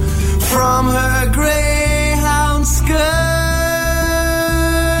from her greyhound skirt.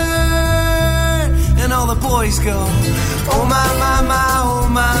 And all the boys go, oh my, my, my, oh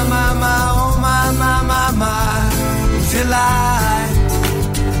my, my, my, oh my, my, my, my, July.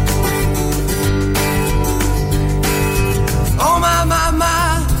 Oh my, my,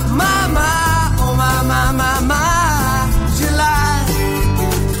 my, my, my, oh my, my, my, my, July.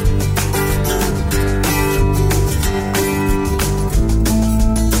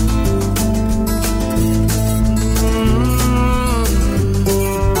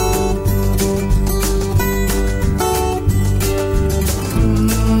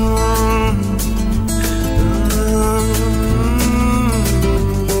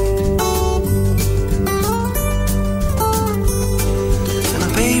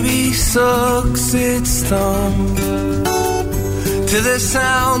 Sucks its thumb to the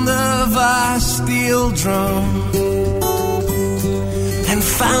sound of a steel drum, and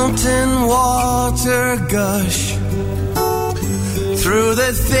fountain water gush through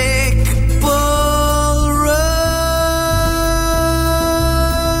the thick bulrush.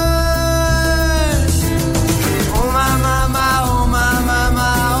 Oh my, my, my, oh my, my,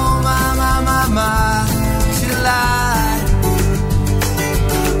 my, oh my, my, my, my, July.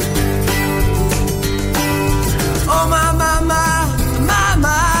 Oh my, my, my, my, my,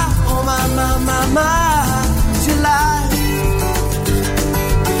 oh my, my, my, my, July.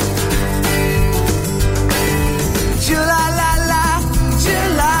 July, la, la,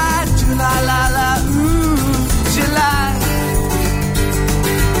 July, July, la, la, July.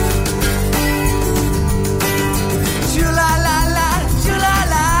 July, la, la, July,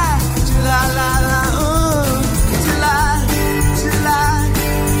 la, July, la, la, July, July, July,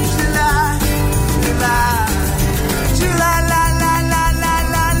 July.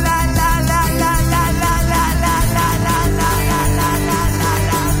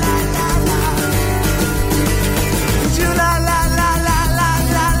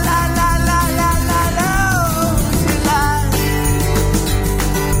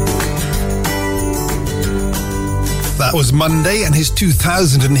 That was Monday and his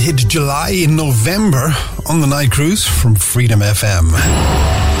 2000 hit July in November on the Night Cruise from Freedom FM.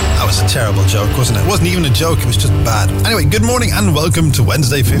 That was a terrible joke, wasn't it? It wasn't even a joke, it was just bad. Anyway, good morning and welcome to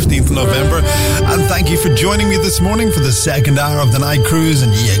Wednesday, 15th November. And thank you for joining me this morning for the second hour of the Night Cruise.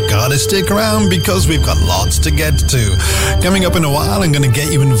 And you gotta stick around because we've got lots to get to. Coming up in a while, I'm going to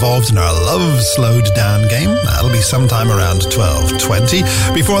get you involved in our Love Slowed Down game. That'll be sometime around 12:20.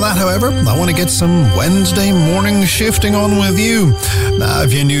 Before that, however, I want to get some Wednesday morning shifting on with you. Now,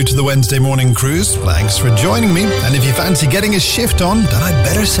 if you're new to the Wednesday morning cruise, thanks for joining me. And if you fancy getting a shift on, then I'd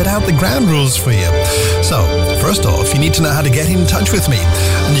better sit out out the ground rules for you. So, first off, you need to know how to get in touch with me.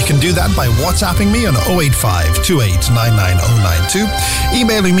 And you can do that by WhatsApping me on 085 2899 092,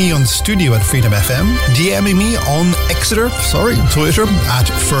 emailing me on studio@freedomfm, DMing me on Twitter at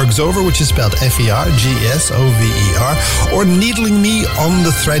Fergsover, which is spelled FERGSOVER, or needling me on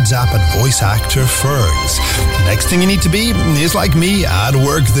the Threads app at voice actor Fergs. The next thing you need to be is like me, at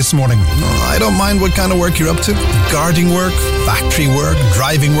work this morning. I don't mind what kind of work you're up to. Gardening work, factory work,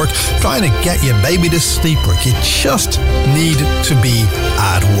 driving work, trying to get your baby to sleep work. You just need to be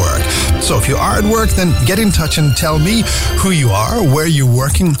at work. So if you are at work, then get in touch and tell me who you are, where you're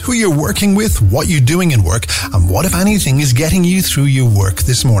working, who you're working with, what you're doing in work, and what, if anything, is getting you through your work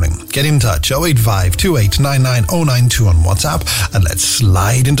this morning. Get in touch, 085 2899 092 on WhatsApp, and let's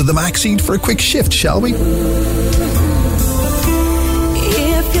slide into the backseat for a quick shift, shall we?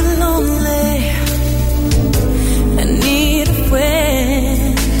 If you're lonely and need a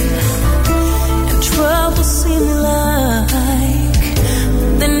friend, and trouble seem like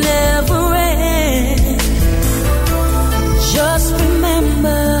they never end, just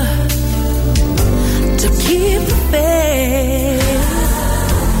remember to keep the faith,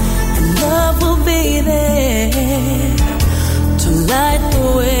 and love will be there to light the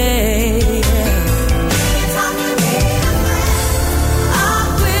way.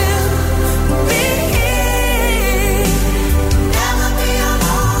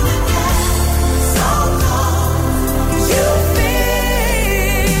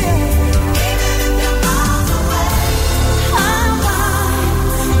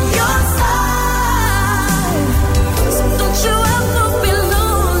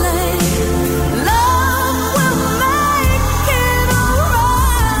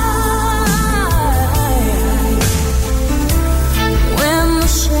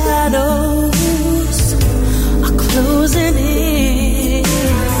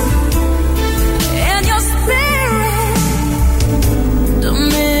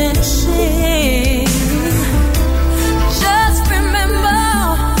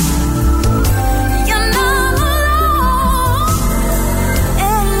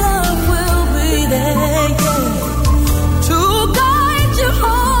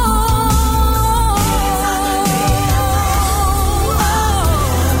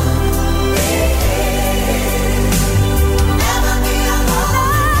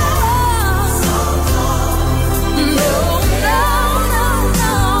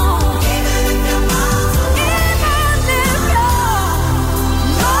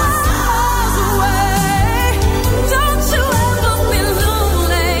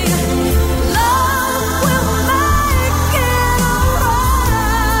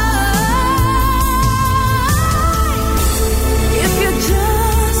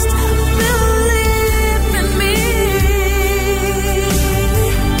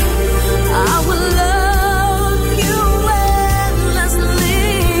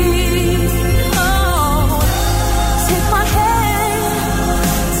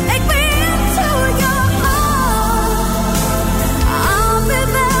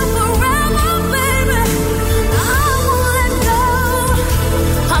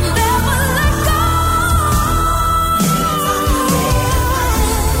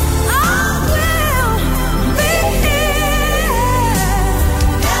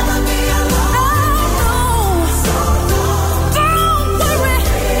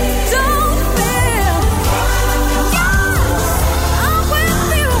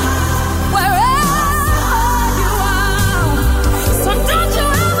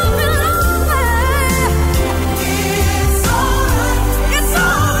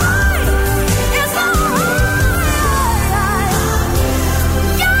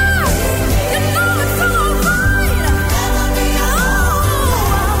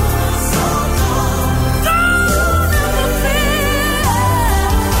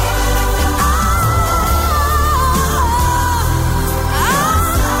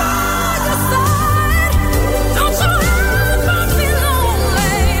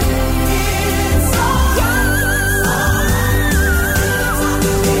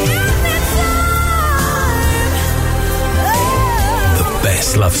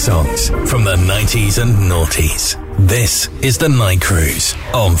 Love songs from the 90s and noughties. This is the Nightcruise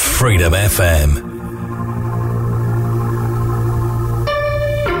on Freedom FM.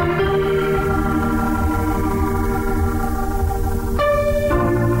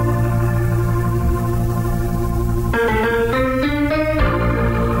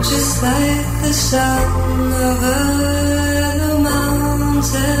 Just like the sound over the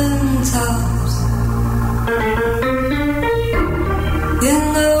mountain tops, you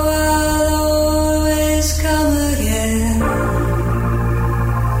know I'll always come again.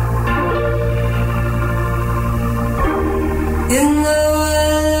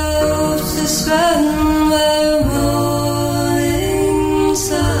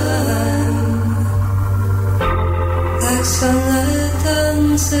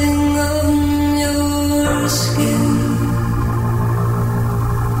 dancing on your skin.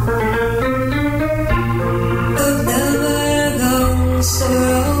 I've never gone so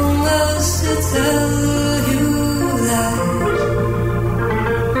wrong as to tell you that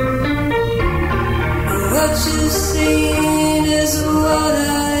what you've seen is what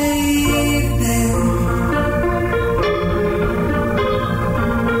I've been.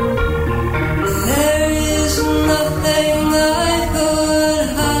 There is nothing I could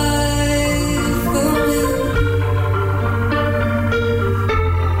hide from you.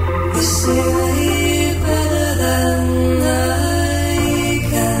 You see me better than I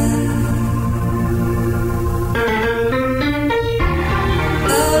can.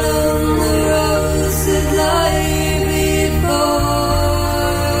 Out on the roads that lie before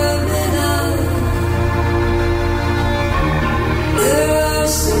me now, there are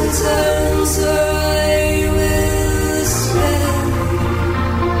some turns where I will spend.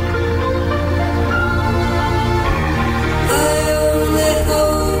 I only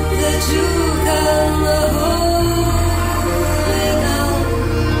hope that you can hold me now,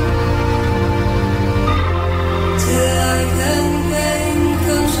 till I can gain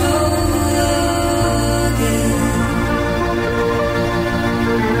control again.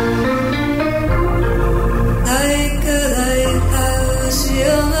 Like a lighthouse,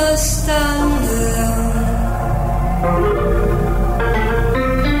 you must stand alone.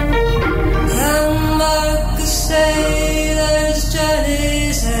 Landmark a sailor's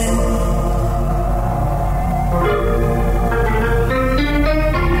journey's end.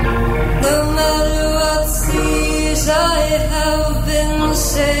 No matter what seas I have been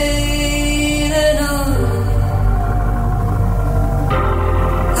sailing on,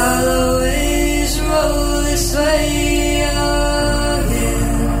 I'll always roll this way again.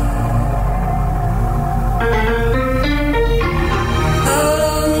 Out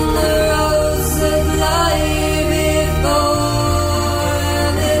on the roads that lie before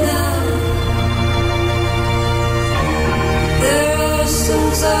me now, there are some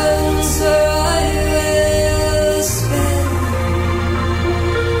times where I will spend.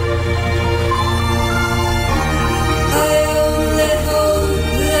 I only hope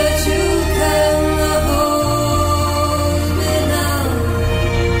that you can hold me now,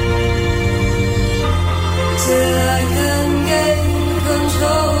 till I can gain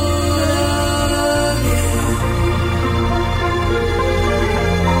control again.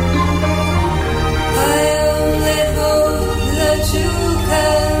 I only hope that you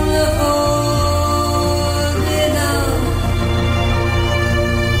can hold me now,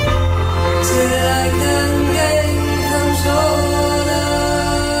 till I can gain control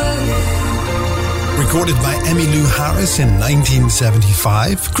again. Recorded by Emmylou Harris in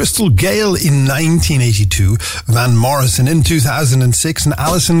 1975, Crystal Gale in 1982, Van Morrison in 2006, and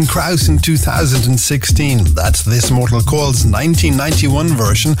Alison Krauss in 2016. That's This Mortal Coil's 1991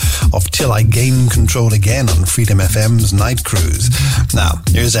 version of Till I Gain Control Again on Freedom FM's Night Cruise. Now,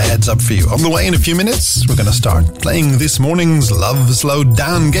 here's a heads up for you. On the way in a few minutes, we're going to start playing this morning's Love Slowed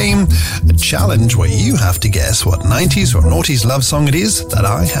Down game, a challenge where you have to guess what 90s or noughties love song it is that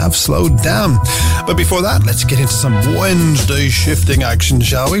I have slowed down. But before that, let's get into some Wednesday shifting action,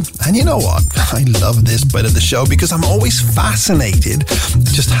 shall we? And you know what? I love this bit of the show because I'm always fascinated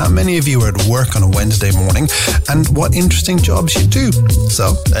just how many of you are at work on a Wednesday morning and what interesting jobs you do.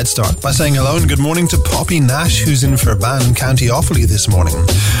 So let's start by saying hello and good morning to Poppy Nash, who's in Ferban, County Offaly this morning.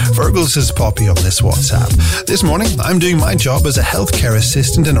 Feargal says Poppy on this WhatsApp. This morning, I'm doing my job as a healthcare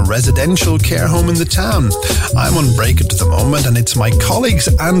assistant in a residential care home in the town. I'm on break at the moment, and it's my colleagues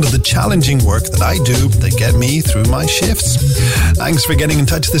and the challenging work that I do that get me through my shifts. Thanks for getting in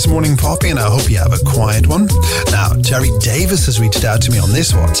touch this morning, Poppy, and I hope you have a quiet one. Now, Terry Davis has reached out to me on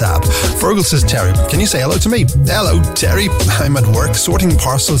this WhatsApp. Feargal says, Terry, can you say hello to me? Hello, Terry. I'm at work sorting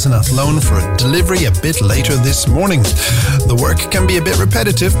parcels in Athlone for a delivery a bit later this morning. The work can be a bit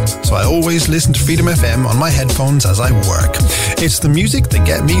repetitive, so I always listen to Freedom FM on my headphones as I work. It's the music that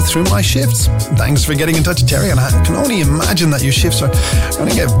get me through my shifts. Thanks for getting in touch, Terry, and I can only imagine that your shifts are going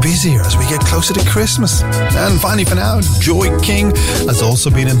to get busier as we get closer to Christmas. And finally for now, Joy King has also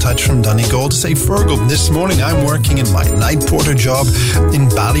been in touch from Donegal to say, Feargal, this morning I'm working in my night porter job in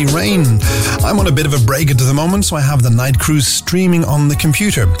Ballyrain. I'm on a bit of a break at the moment, so I have the Night Cruise streaming on the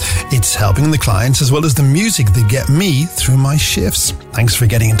computer. It's helping the clients as well as the music that get me through my shifts. Thanks for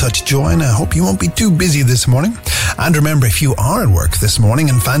getting in touch, Joy, and I hope you won't be too busy this morning. And remember, if you are at work this morning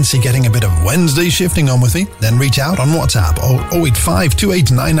and fancy getting a bit of Wednesday shifting on with me, then reach out on WhatsApp 085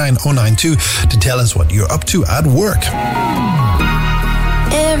 2899 to tell us what you're up to at work.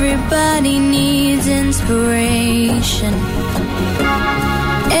 Everybody needs inspiration.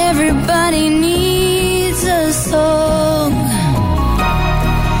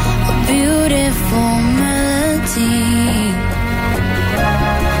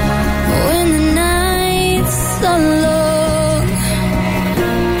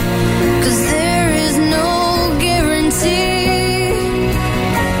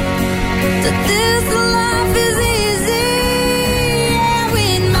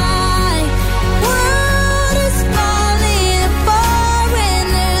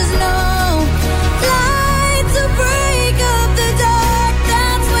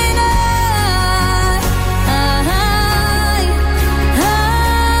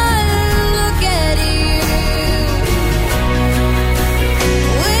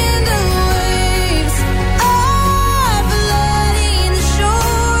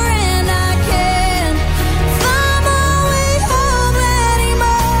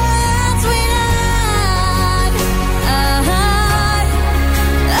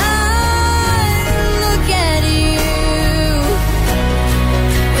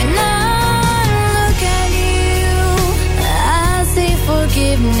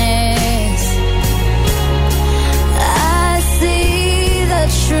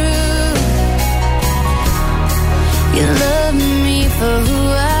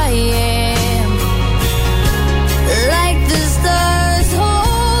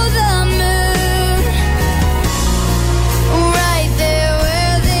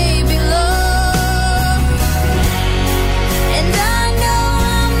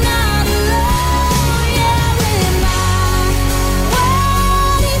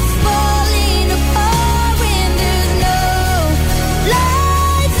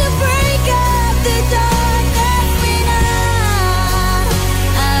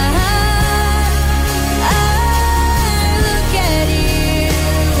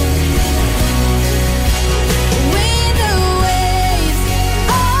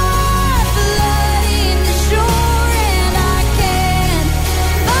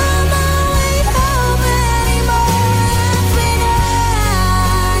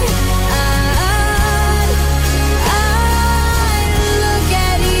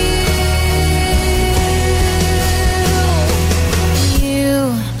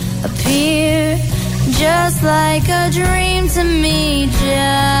 me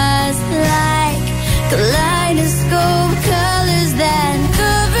just like kaleidoscope colors that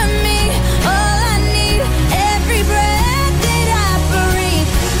cover me. All I need, every breath that I breathe.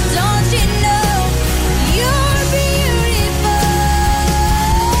 Don't you know you're beautiful?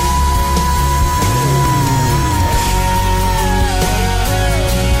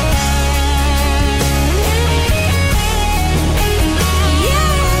 Yeah,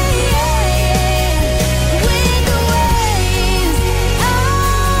 yeah, yeah. When the waves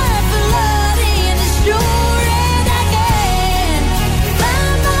are flooding the shore and I can't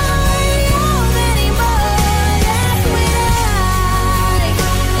find my way home anymore, that's when I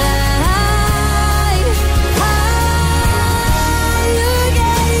look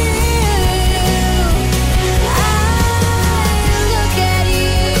at you. I look at you.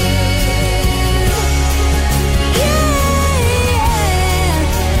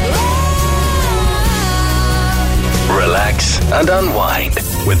 Relax and unwind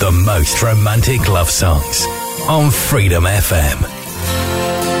with the most romantic love songs on Freedom FM.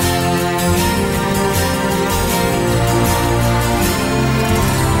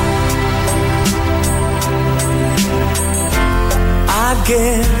 I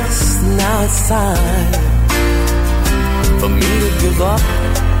guess now it's time for me to give up.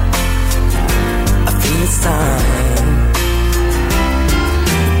 I feel it's time.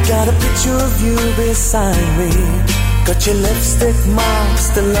 Got a picture of you beside me. Got your lipstick mark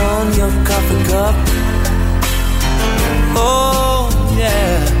still on your coffee cup. Oh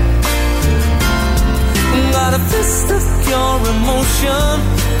yeah. Got a fist of pure emotion.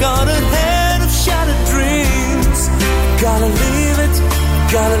 Got a head of shattered dreams. Gotta leave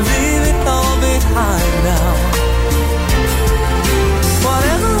it all behind now.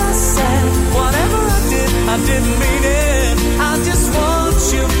 Whatever I said, whatever I did, I didn't mean it. I just want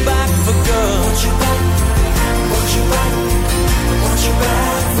you back for good. Want you back, want you back, want you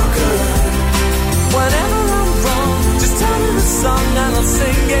back for good. Whenever I'm wrong, just tell me the song and I'll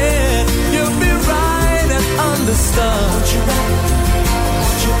sing it. You'll be right and understood. Want you back,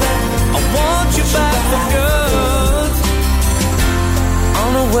 want you back, I want you back for good.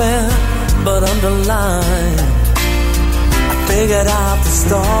 Unaware but underlined, I figured out the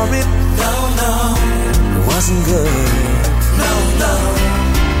story. No, it wasn't good. No,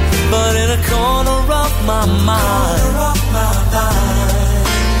 but in a corner of my mind,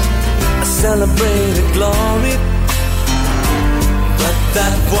 I celebrated glory. But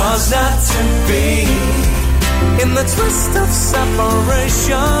that was not to be. In the twist of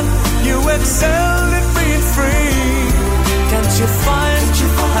separation, you excelled at being free. Can't you find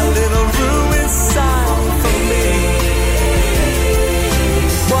a little room inside for me?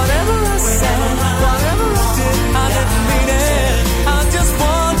 Whatever I said, whatever I did, I didn't mean it. I just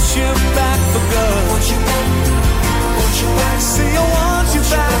want you back for good. Want you back, want you back. See, I want you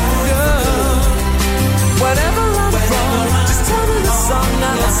back for good. Whenever I'm wrong, just tell me the song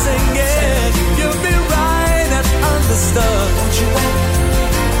and I'll sing it. You'll be right and understood. Want you back,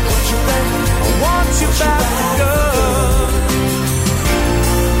 want you back. I want you back for good.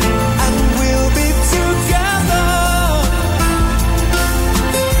 And we'll be together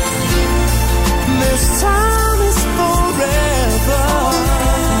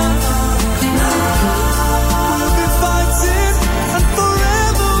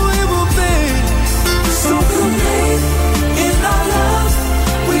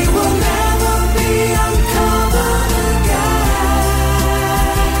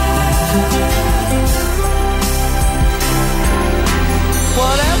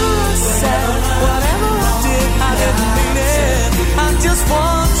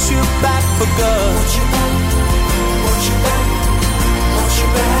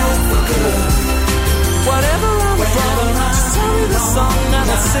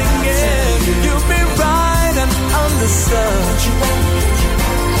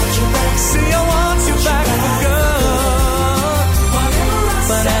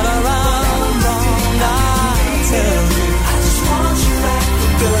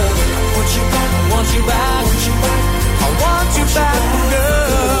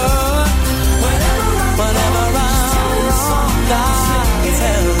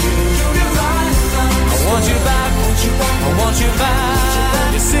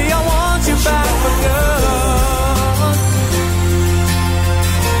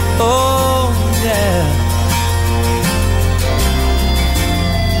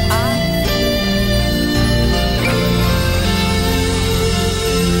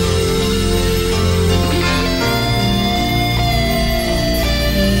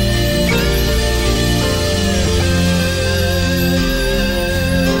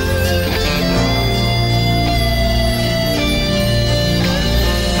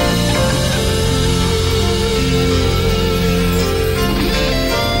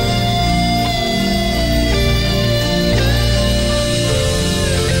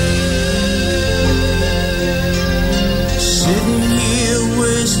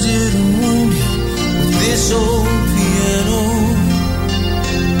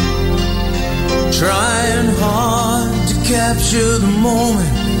Trying hard to capture the moment.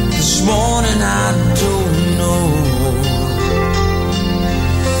 This morning I don't know.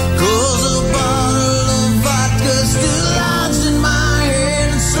 'Cause a bottle of vodka still lodged in my head,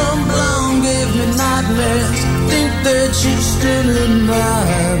 and some blonde gave me nightmares. Think that she's still in my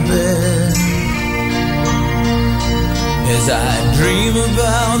bed. As I dream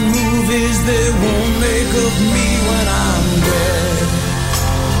about movies they won't make of me when I'm dead.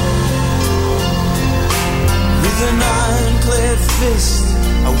 With an ironclad fist,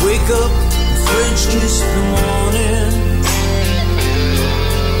 I wake up and French kiss the morning,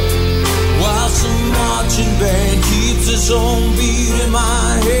 while some marching band keeps its own beat in my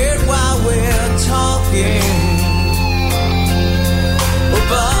head while we're talking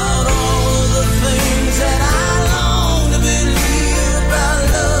about all of the things that I long to believe about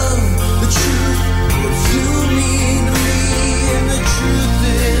love, the truth, what you mean to me, and the truth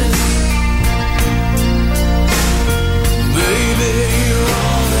is, baby, you're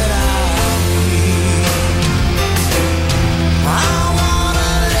all that I need. I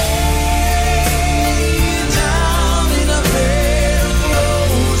wanna lay down in a bed of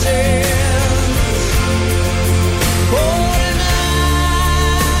roses. Oh,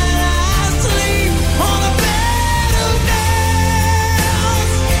 tonight I sleep on a bed of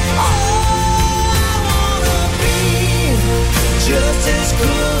nails. Oh, I wanna be just as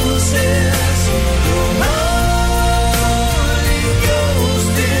close as your Holy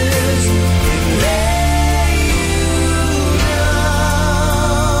Ghost is, and lay you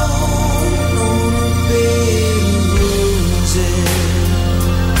down on a bed of roses.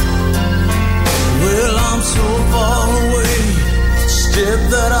 Well, I'm so far away, step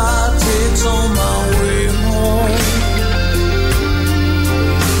that I take on my way home.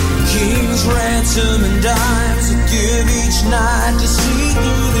 King's ransom and dimes I give each night to see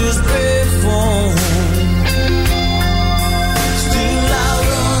through this bed phone. Still I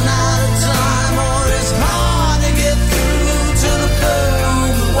run out of time, or it's hard to get through to the pearl on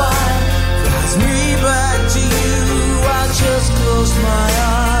the wire. Flies me back to you, I just close my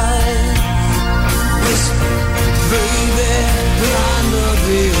eyes. Whisper, baby, blind love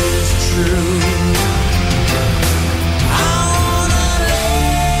is true. I wanna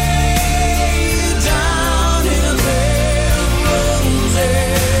lay you down in a bed of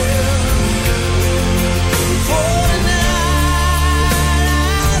roses. For tonight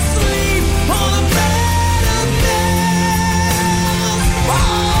I sleep on a bed of nails. Oh,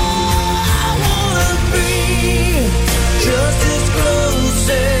 I wanna be just as close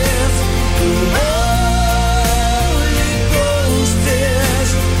as the Holy Ghost is,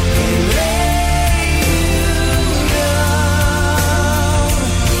 and lay you down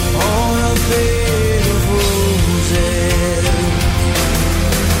on a bed of roses.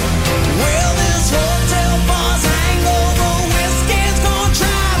 Well, this hotel bar's hangover whiskey's gonna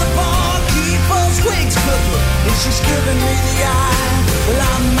try the bar, keep us wigs cooking, and she's giving me the eye. Well,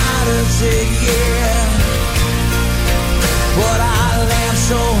 I might have said yeah, but I laughed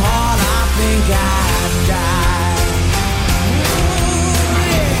so hard I think I'd die.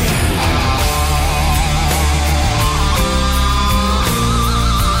 Ooh, yeah.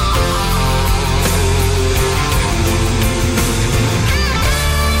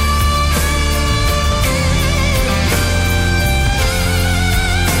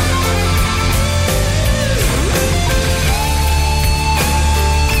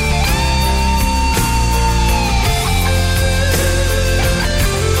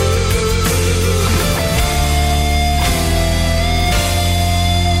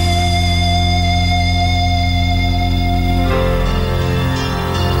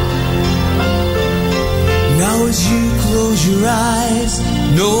 Now as you close your eyes,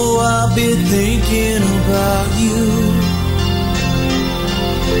 know I'll be thinking about you.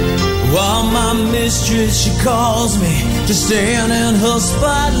 While my mistress, she calls me to stand in her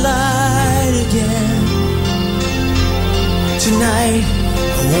spotlight again. Tonight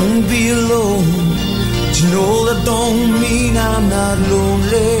I won't be alone. To know that don't mean I'm not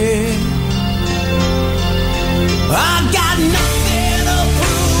lonely. I got nothing to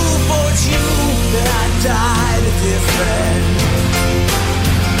prove, for it's you that I died a different.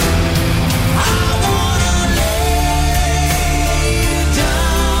 I wanna lay you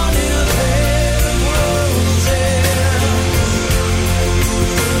down in a bed of roses.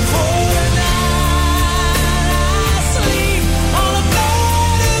 For tonight I sleep on a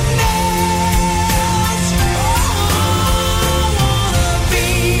bed of nails. Oh, I wanna be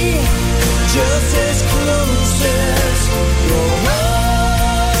just as close as your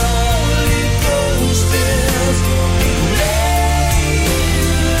Holy Ghost is. Lay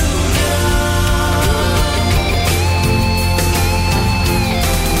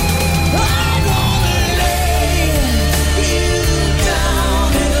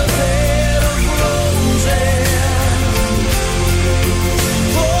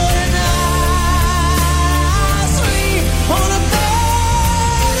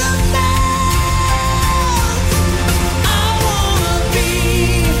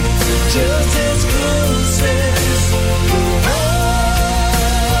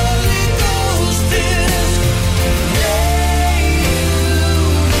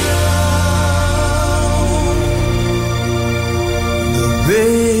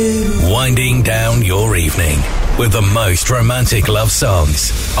evening with the most romantic love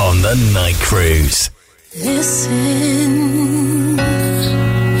songs on the Night Cruise. Listen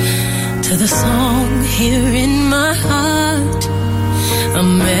to the song here in my heart, a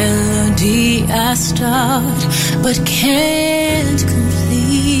melody I start but can't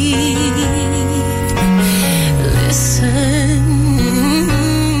complete. Listen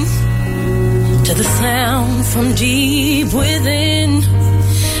to the sound from deep within.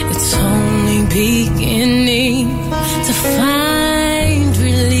 It's only beginning to find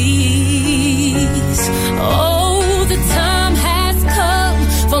release. Oh, the time has come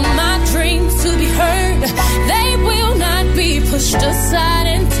for my dreams to be heard. They will not be pushed aside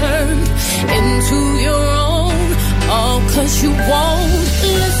and turned into your own, all 'cause you won't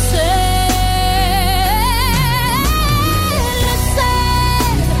listen.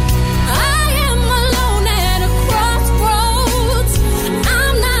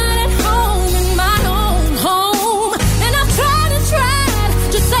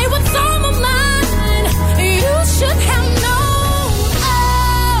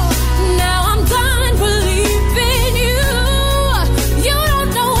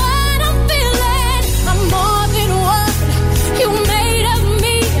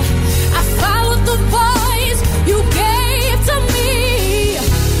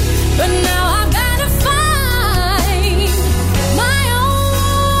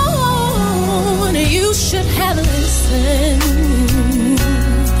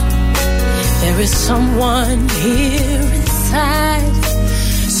 There is someone here inside,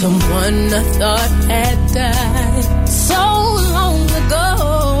 someone I thought had died so long ago.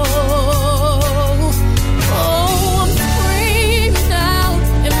 Oh, I'm screaming out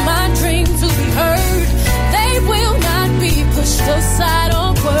in my dream to be heard. They will not be pushed aside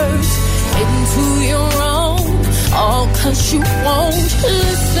or worse into your own, all 'cause you won't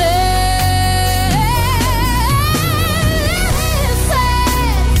listen.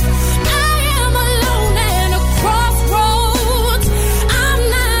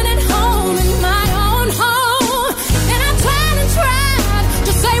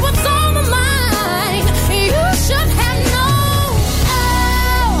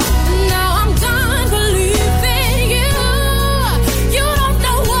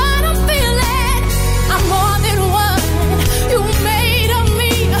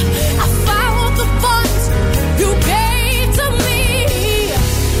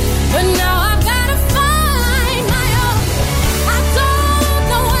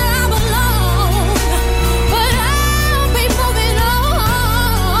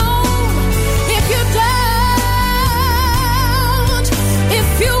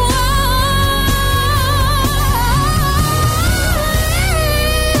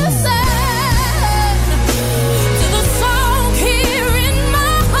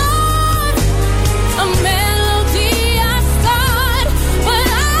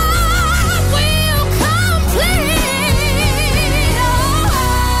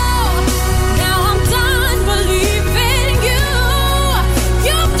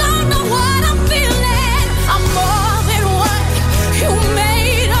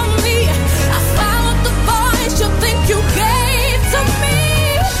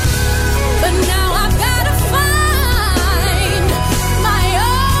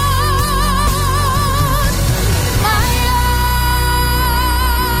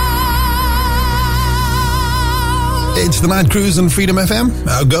 It's the Night Cruise on Freedom FM.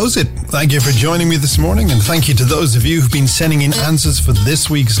 How goes it? Thank you for joining me this morning, and thank you to those of you who've been sending in answers for this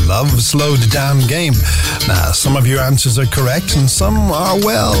week's Love Slowed Down game. Now, some of your answers are correct, and some are,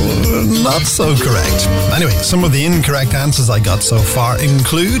 well, not so correct. Anyway, some of the incorrect answers I got so far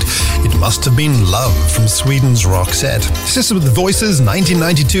include It Must Have Been Love from Sweden's Roxette, Sister with the Voices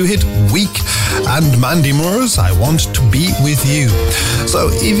 1992 hit Weak, and Mandy Moore's I Want to Be With You. So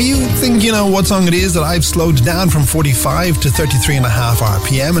if you think you know what song it is that I've slowed down from 45 to 33.5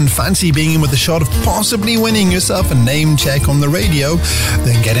 RPM and fancy being in with a shot of possibly winning yourself a name check on the radio,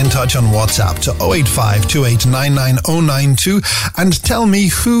 then get in touch on WhatsApp to 085 2899092 and tell me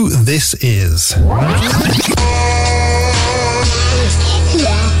who this is.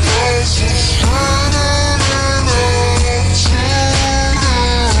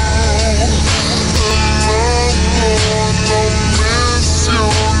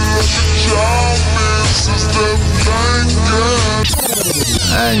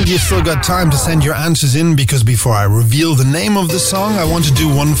 And you've still got time to send your answers in, because before I reveal the name of the song, I want to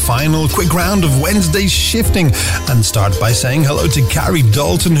do one final quick round of Wednesday shifting and start by saying hello to Carrie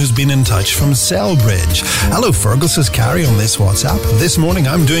Dalton, who's been in touch from Selbridge. Hello, Feargal, says Carrie on this WhatsApp. This morning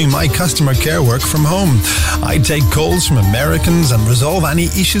I'm doing my customer care work from home. I take calls from Americans and resolve any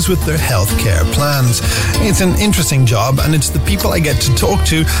issues with their healthcare plans. It's an interesting job, and it's the people I get to talk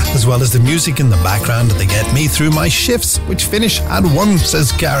to, as well as the music in the background, that get me through my shifts, which finish at 1,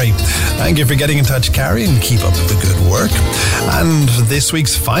 says Carrie. Thank you for getting in touch, Carrie, and keep up the good work. And this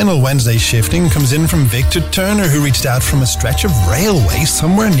week's final Wednesday shifting comes in from Victor Turner, who reached out from a stretch of railway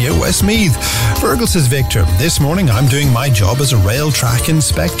somewhere near Westmeath. Feargal, says Victor, this morning I'm doing my job as a rail track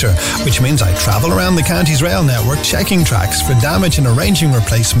inspector, which means I travel around the county's rail network checking tracks for damage and arranging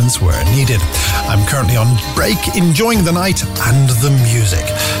replacements where needed. I'm currently on break, enjoying the night and the music.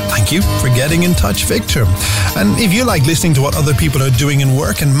 Thank you for getting in touch, Victor. And if you like listening to what other people are doing in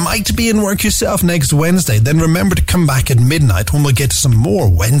work and might be in work yourself next Wednesday, then remember to come back at midnight when we'll get some more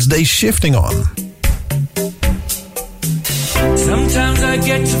Wednesday shifting on. Sometimes I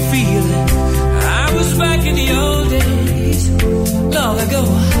get to feeling I was back in the old days, long ago,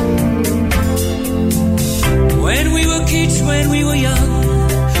 when we were kids, when we were young.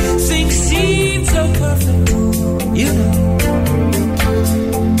 Things seemed so perfect, you know.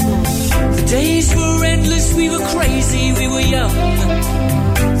 The days were endless, we were crazy, we were young.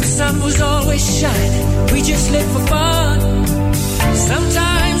 The sun was always shining, we just lived for fun.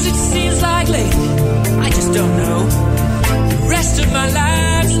 Sometimes it seems like lately, I just don't know. The rest of my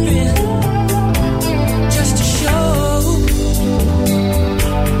life's been just a show.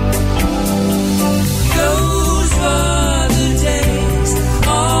 Those were the days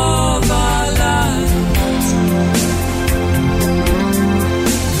of our lives.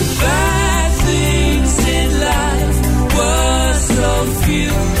 The bad things in life were so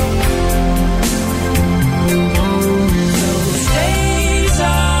few. Those days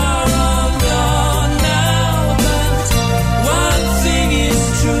are all gone now, but one thing is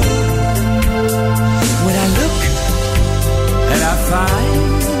true. When I look and I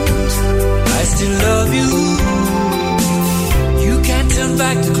find I still love you, you can't turn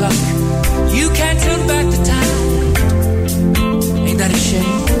back the clock, you can't turn back the time. Ain't that a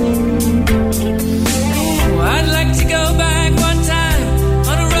shame? Oh, I'd like to go back one time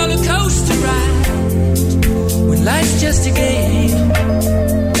on a roller coaster ride, when life's just a game.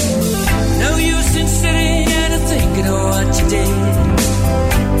 No use in sitting and thinking of what you did,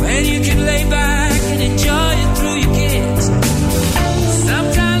 when you can lay back and enjoy it through your kids.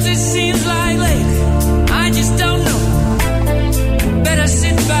 Sometimes it seems like lately, I just don't know. Better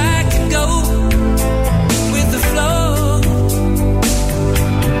sit back and go with the flow.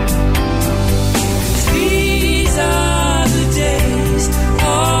 'Cause these are the days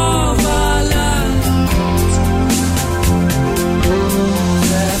of our lives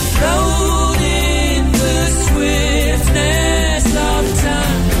that float in the swiftness of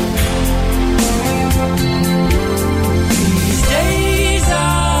time. These days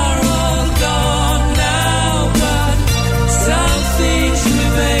are all gone now, but some things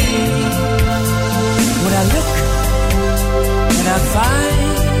remain. When I look and I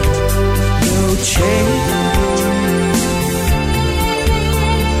find no change.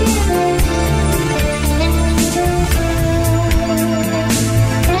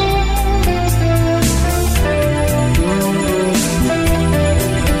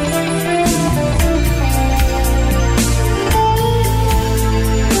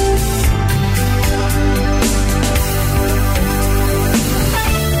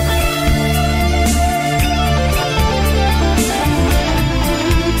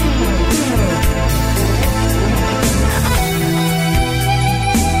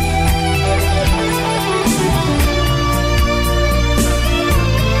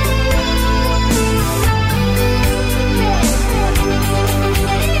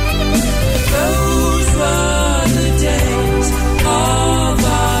 Those were the days of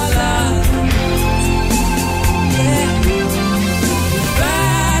our lives. Yeah.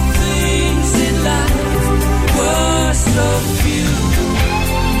 Bad things in life were so few.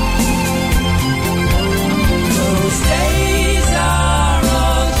 Those days are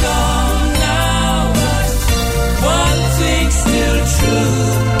all gone now, but one thing's still true.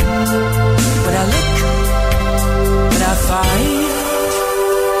 When I look and I find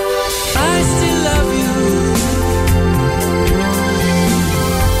I still love you.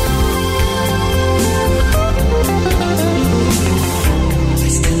 I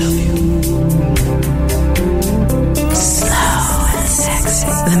still love you. Slow and sexy.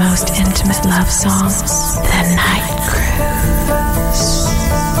 The most intimate love songs. The Nightcruise.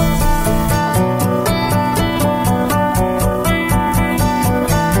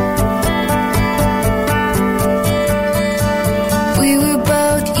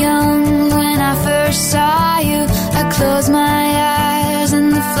 close my eyes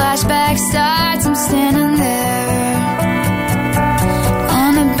and the flashback starts. I'm standing there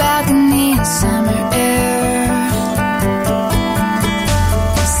on a balcony in summer air.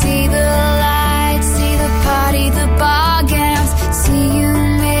 See the lights, see the party, the ball gowns. See you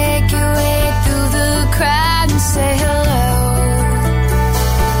make your way through the crowd and say hello.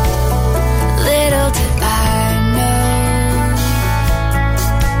 Little did I know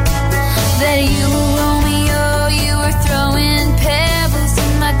that you were Romeo, you were throwing pebbles,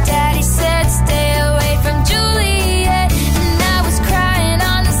 and my daddy said stay away from Juliet. And I was crying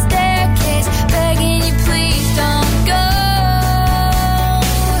on the staircase, begging you please don't go.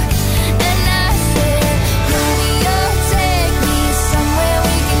 And I said, Romeo, take me somewhere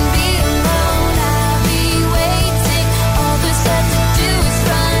we can be alone. I'll be waiting, all there's left to do is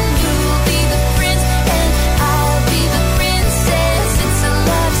run. You'll be the prince and I'll be the princess. It's a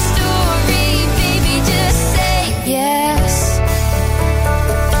love story, baby, just say yes.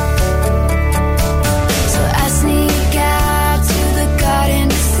 So I sneak out to the garden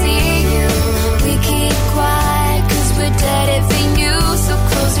to see you. We keep quiet 'cause we're dead having you. So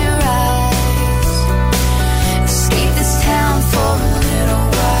close your eyes, escape this town for a little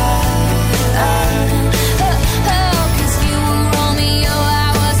while. Oh, 'cause you were Romeo, I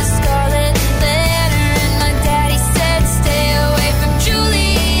was a scarlet letter, and my daddy said stay away from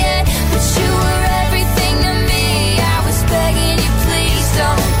Juliet. But you were everything to me, I was begging you please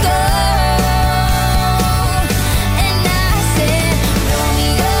don't go. And I said,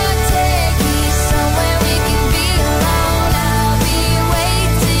 Romeo, take me somewhere we can be alone. I'll be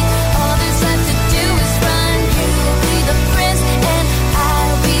waiting, all there's left to do is run. You'll be the prince and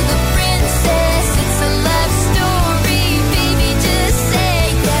I'll be the princess. It's a love story, baby, just say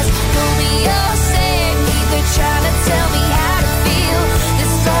yes. Romeo, save me, they're trying to tell me how to feel.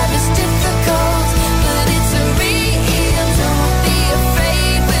 This love is difficult, but it's a real. Don't be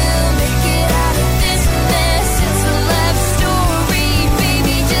afraid, we'll make it out of this mess. It's a love story,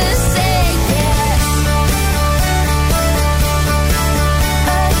 baby, just say yes.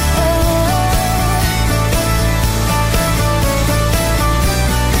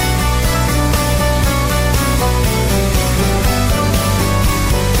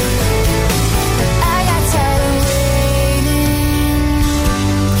 I got tired of waiting,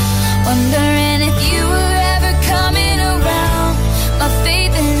 wondering if you were ever coming around. My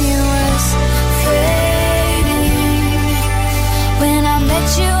faith in you was fading when I met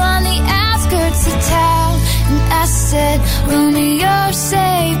you on the outskirts of town, and I said, Romeo,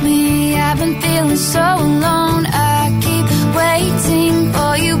 save me. I've been feeling so alone. I keep waiting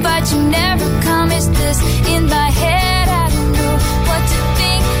for you, but you never come. Is this in my head? I don't know what to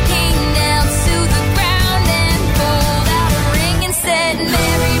think. He knelt to the ground and pulled out a ring and said,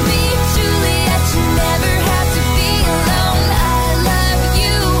 marry me, Juliet. You never have to be alone. I love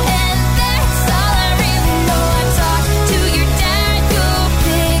you, and that's all I really know. I talked to your dad, you'll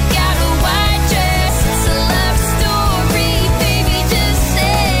pick out a white dress. It's a love story, baby, just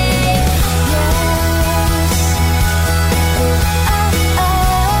say yes.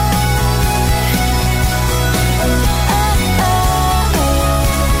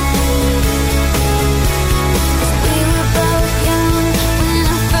 We were both young when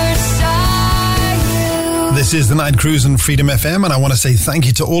I first saw you. This is the Night Cruise on Freedom FM, and I want to say thank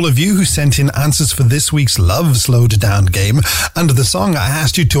you to all of you who sent in answers for this week's Love Slowed Down game. And the song I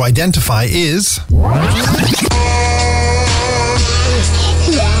asked you to identify is...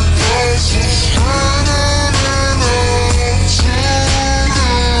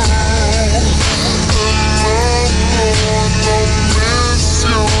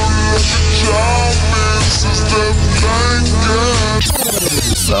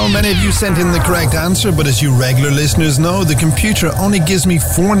 So many of you sent in the correct answer, but as you regular listeners know, the computer only gives me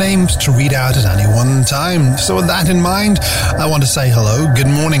 4 names to read out at any one time. So with that in mind, I want to say hello, good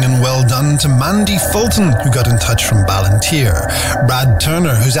morning and well done to Mandy Fulton, who got in touch from Ballantyre, Brad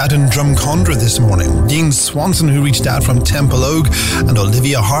Turner, who's out in Drumcondra this morning, Dean Swanson, who reached out from Temple Oak, and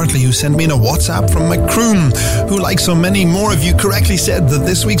Olivia Hartley, who sent me in a WhatsApp from Macroom, who, like so many more of you, correctly said that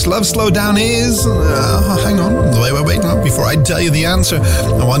this week's Love Slowdown is... hang on, wait, no, before I tell you the answer,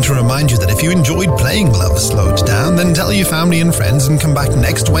 I want to remind you that if you enjoyed playing Love Slowed Down, then tell your family and friends and come back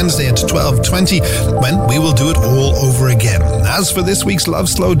next Wednesday at 12:20 when we will do it all over again. As for this week's Love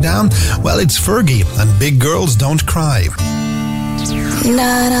Slowed Down, well, it's Fergie and Big Girls Don't Cry.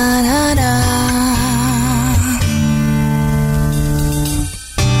 Da, da, da, da.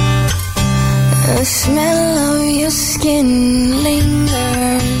 The smell of your skin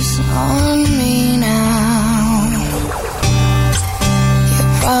lingers on me now.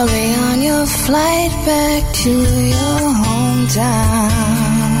 You're probably on your a flight back to your hometown.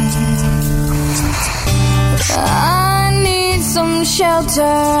 I need some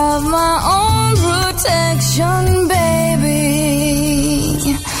shelter of my own protection, baby.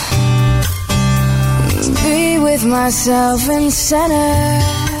 Be with myself in center,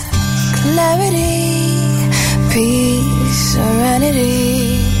 clarity, peace, serenity.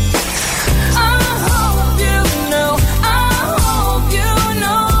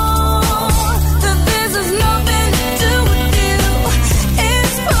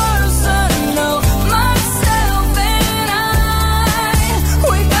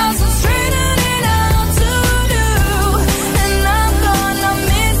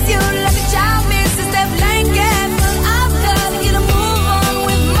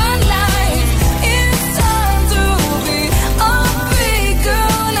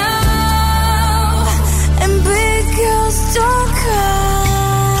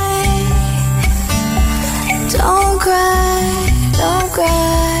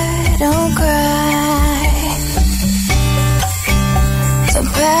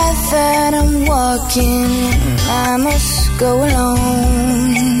 That I'm walking, I must go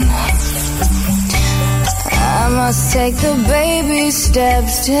alone. I must take the baby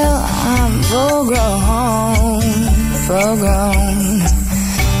steps till I'm full grown.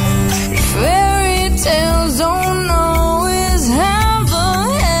 Fairy tales don't always have a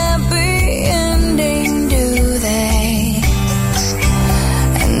happy ending, do they?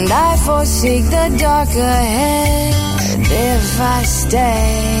 And I foresee the dark ahead if I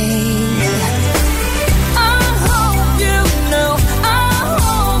stay.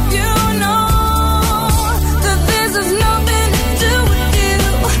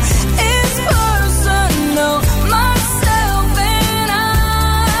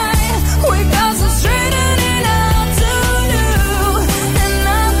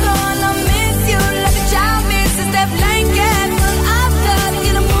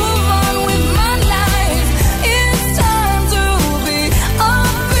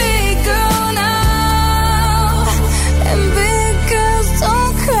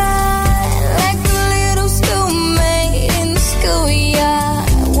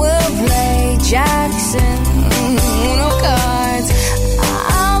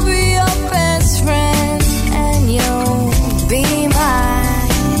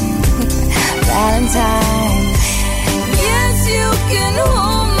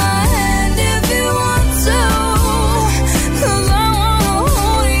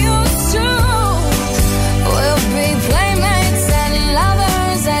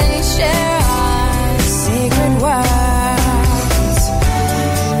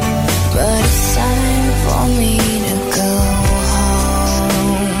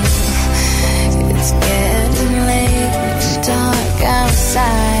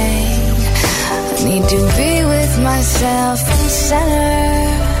 Myself in center,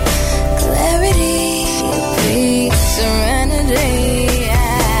 clarity, peace, serenity.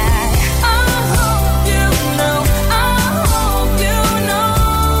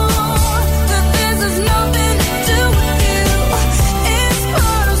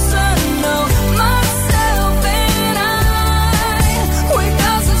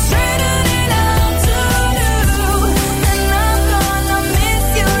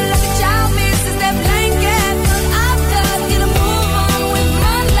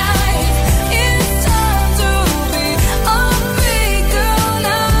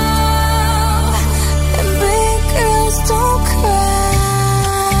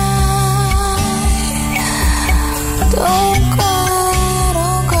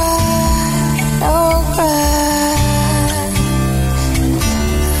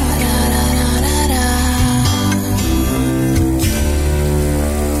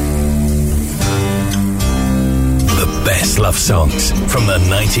 Love songs from the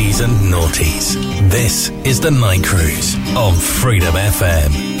 90s and noughties. This is the Nightcruise on Freedom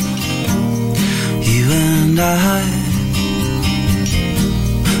FM. You and I,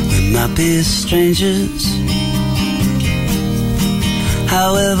 we might be strangers.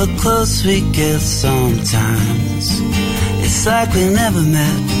 However close we get sometimes, it's like we never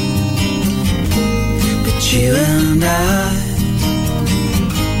met. But you and I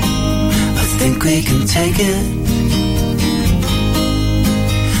think we can take it.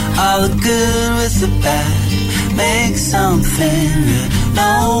 All the good with the bad, make something that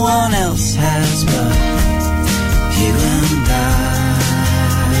no one else has but you and I.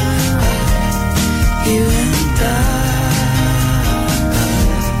 You and I,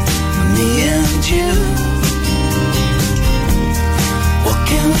 me and you. What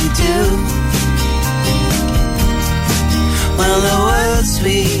can we do? Well, the words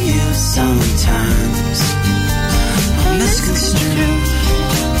we use some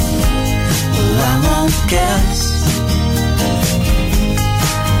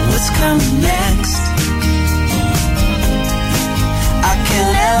coming next. I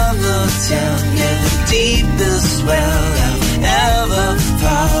can't ever tell you the deepest well I've ever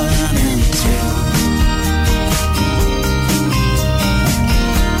fallen into.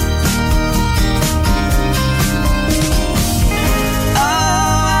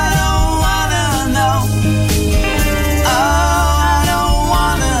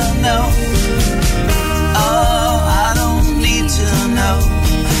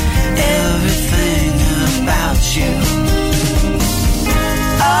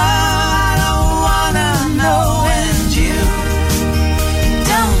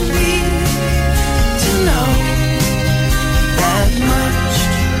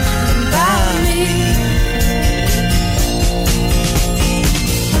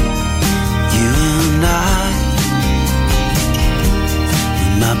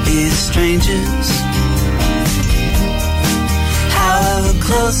 Strangers, however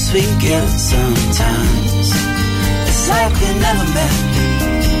close we get sometimes, it's like we never met.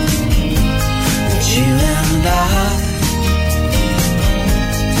 But you and I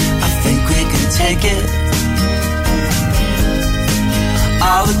think we can take it.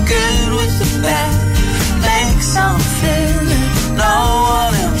 All the good with the bad, make something that no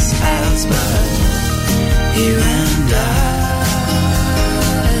one else has but you and I.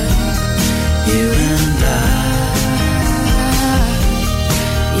 You and I,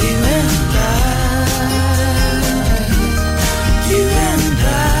 you and I, you and I,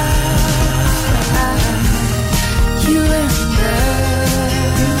 you and I, you and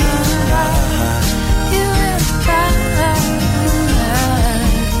I,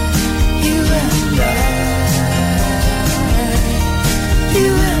 you and I,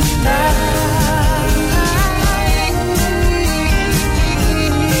 you and I.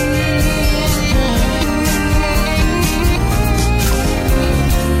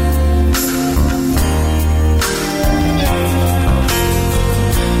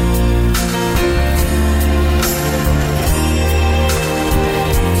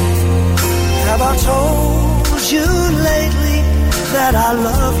 Have I told you lately that I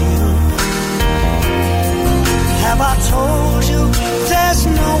love you? Have I told you there's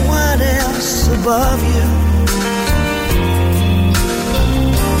no one else above you?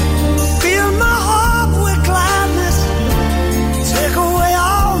 Fill my heart with gladness, take away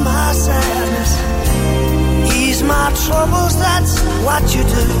all my sadness, ease my troubles, that's what you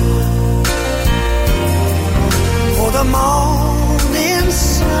do. For the morning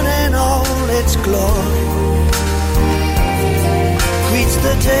sun and all its glory greets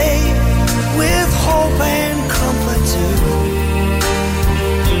the day with hope and comfort too.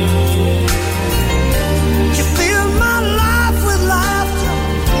 You fill my life with laughter,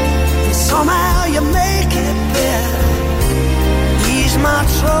 and somehow you make it better. Ease my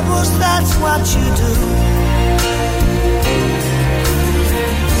troubles, that's what you do.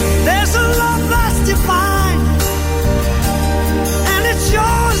 There's a love that's divine, and it's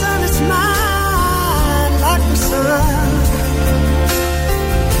yours and it's mine, like the sun.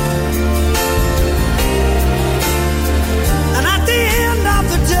 And at the end of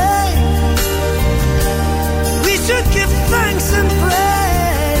the day, we should give thanks and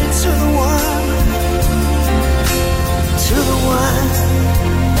praise to the one, to the one.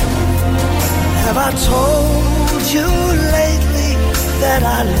 Have I told you lately that I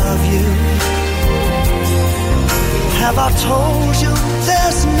love you? Have I told you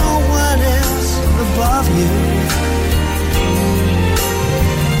there's no one else above you?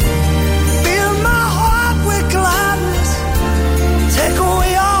 Fill my heart with gladness, take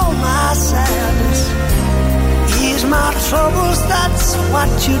away all my sadness, ease my troubles, that's what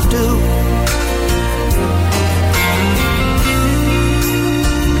you do.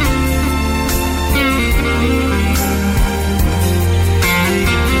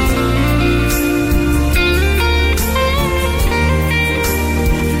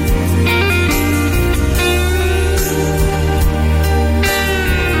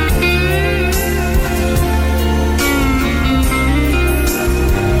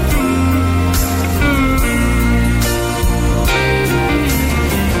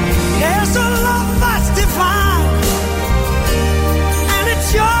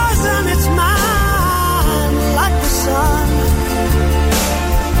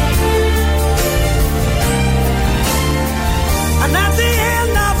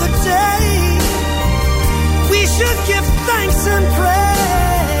 Give thanks and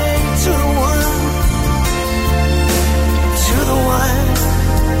praise to the one, to the one.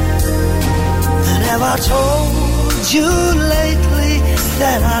 And have I told you lately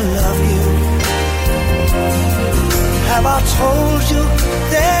that I love you? Have I told you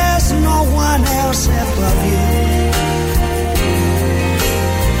there's no one else above you?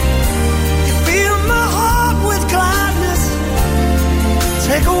 You fill my heart with gladness,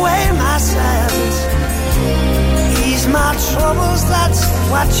 take away my sadness, ease my troubles, that's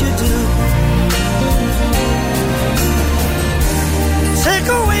what you do. Take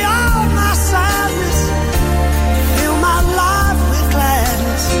away all my sadness, fill my life with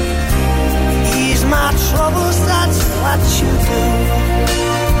gladness, ease my troubles, that's what you do.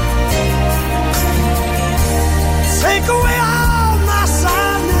 Take away all my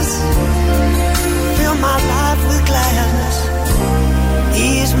sadness, fill my life with gladness,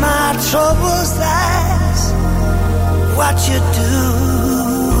 ease my troubles, that's what you do.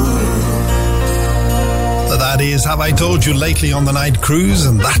 That is Have I Told You Lately on the Night Cruise,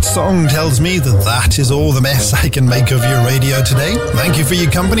 and that song tells me that that is all the mess I can make of your radio today. Thank you for your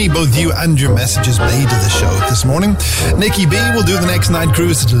company, both you and your messages made to the show this morning. Nikki B will do the next Night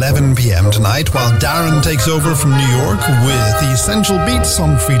Cruise at 11 p.m. tonight, while Darren takes over from New York with the Essential Beats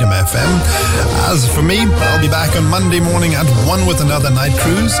on Freedom FM. As for me, I'll be back on Monday morning at 1 with another Night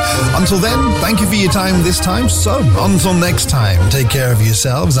Cruise. Until then, thank you for your time this time. So, until next time, take care of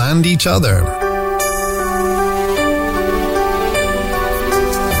yourselves and each other.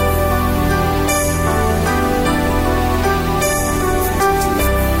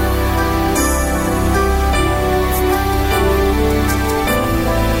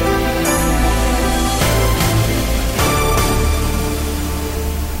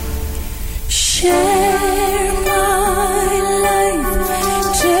 Share my life,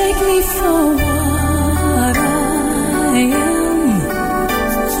 take me for what I am,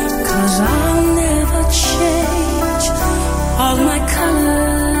 'cause I'll never change all my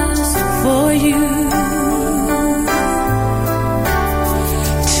colors for you.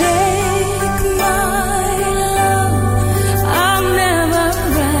 Take my love, I'll never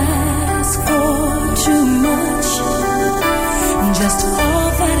ask for too much, just all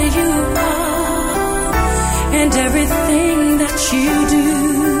that you are and everything that you do.